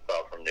set and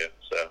start from new.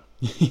 So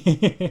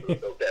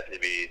it'll definitely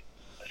be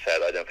a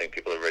set I don't think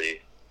people have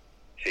really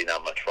seen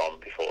that much from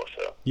before.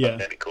 So yeah, that's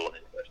going to be cool and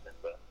interesting.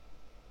 But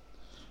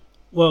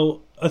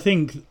well, I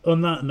think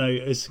on that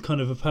note, it's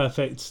kind of a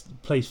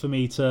perfect place for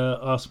me to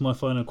ask my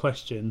final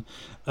question.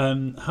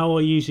 How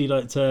I usually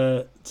like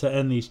to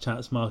end these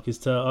chats, Mark, is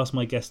to ask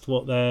my guest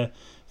what their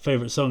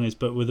favourite song is,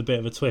 but with a bit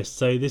of a twist.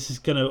 So this is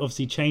going to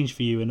obviously change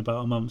for you in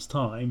about a month's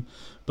time.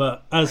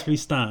 But as we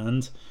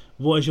stand,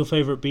 what is your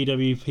favourite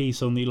BWP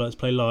song that you like to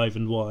play live,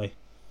 and why?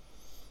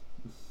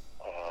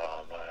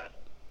 Oh, man.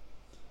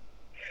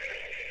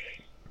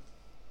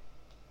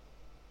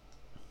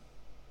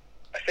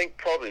 I think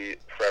probably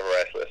Forever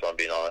Restless, if I'm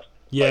being honest.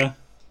 Yeah. Like,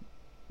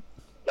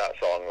 that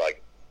song,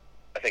 like,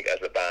 I think as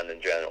a band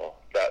in general,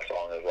 that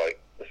song is like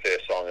the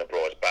first song that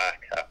brought us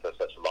back after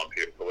such a long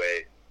period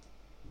away.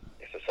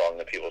 It's a song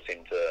that people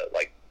seem to,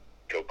 like,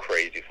 go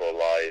crazy for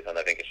live, and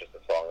I think it's just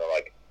a song that,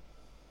 like,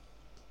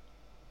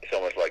 it's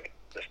almost like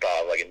the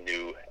start of, like, a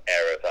new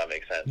era, if that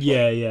makes sense.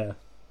 Yeah, like, yeah.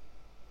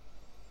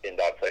 In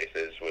Dark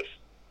Places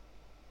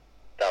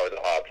that was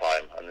a hard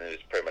time, and it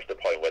was pretty much the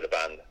point where the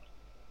band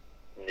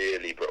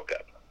nearly broke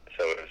up.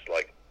 So it was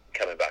like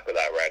coming back with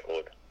that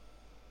record,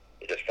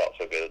 it just felt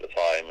so good at the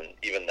time, and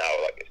even now,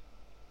 like,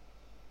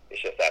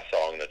 it's just that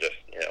song that just,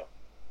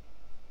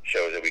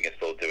 shows that we can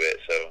still do it.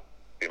 So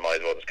we might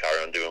as well just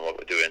carry on doing what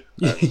we're doing,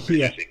 and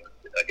Yeah.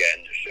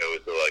 again, just shows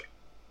that, like,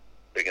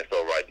 we can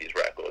still write these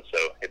records. So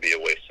it'd be a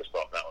waste to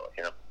stop now,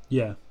 like,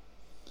 Yeah.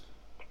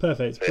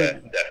 Perfect. So yeah,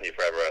 definitely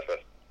Forever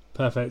Restless.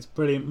 Perfect.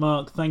 Brilliant.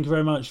 Mark, thank you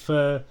very much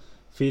for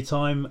your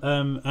time,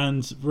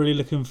 and really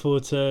looking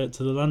forward to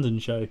the London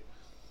show.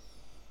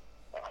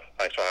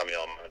 Thanks for having me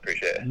on, man. I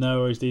appreciate it. No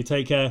worries, dude.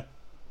 Take care.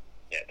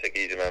 Yeah, take it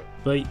easy, man.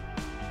 Bye.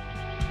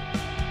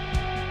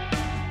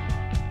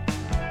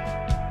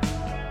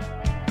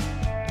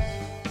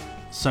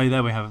 So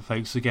there we have it,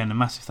 folks. Again, a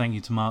massive thank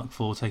you to Mark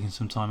for taking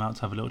some time out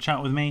to have a little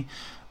chat with me.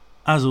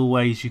 As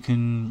always, you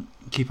can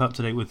keep up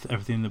to date with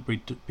everything that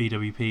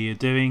BWP are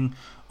doing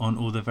on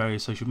all their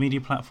various social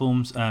media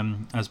platforms.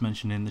 As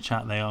mentioned in the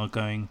chat, they are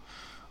going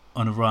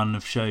on a run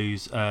of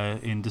shows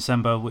in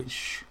December,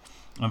 which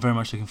I'm very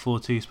much looking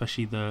forward to,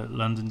 especially the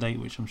London date,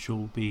 which I'm sure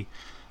will be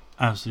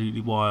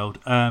absolutely wild.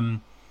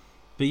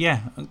 But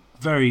yeah,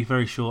 very,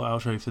 very short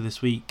outro for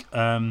this week.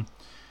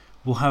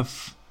 We'll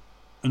have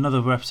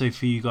another episode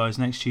for you guys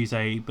next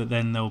Tuesday, but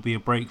then there'll be a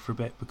break for a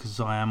bit because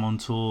I am on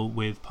tour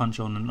with Punch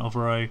On and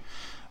Overo.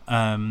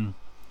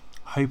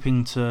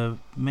 Hoping to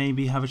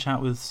maybe have a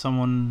chat with some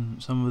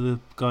of the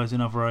guys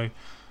in Overo,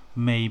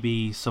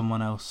 maybe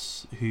someone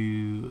else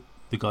who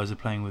the guys are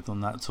playing with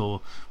on that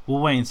tour. We'll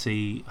wait and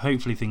see.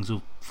 Hopefully things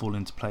will fall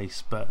into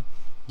place, but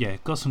yeah,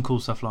 got some cool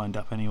stuff lined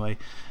up anyway.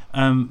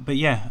 But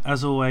yeah,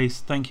 as always,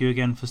 thank you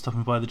again for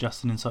stopping by the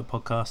Justin Insight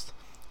podcast,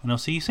 and I'll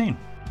see you soon.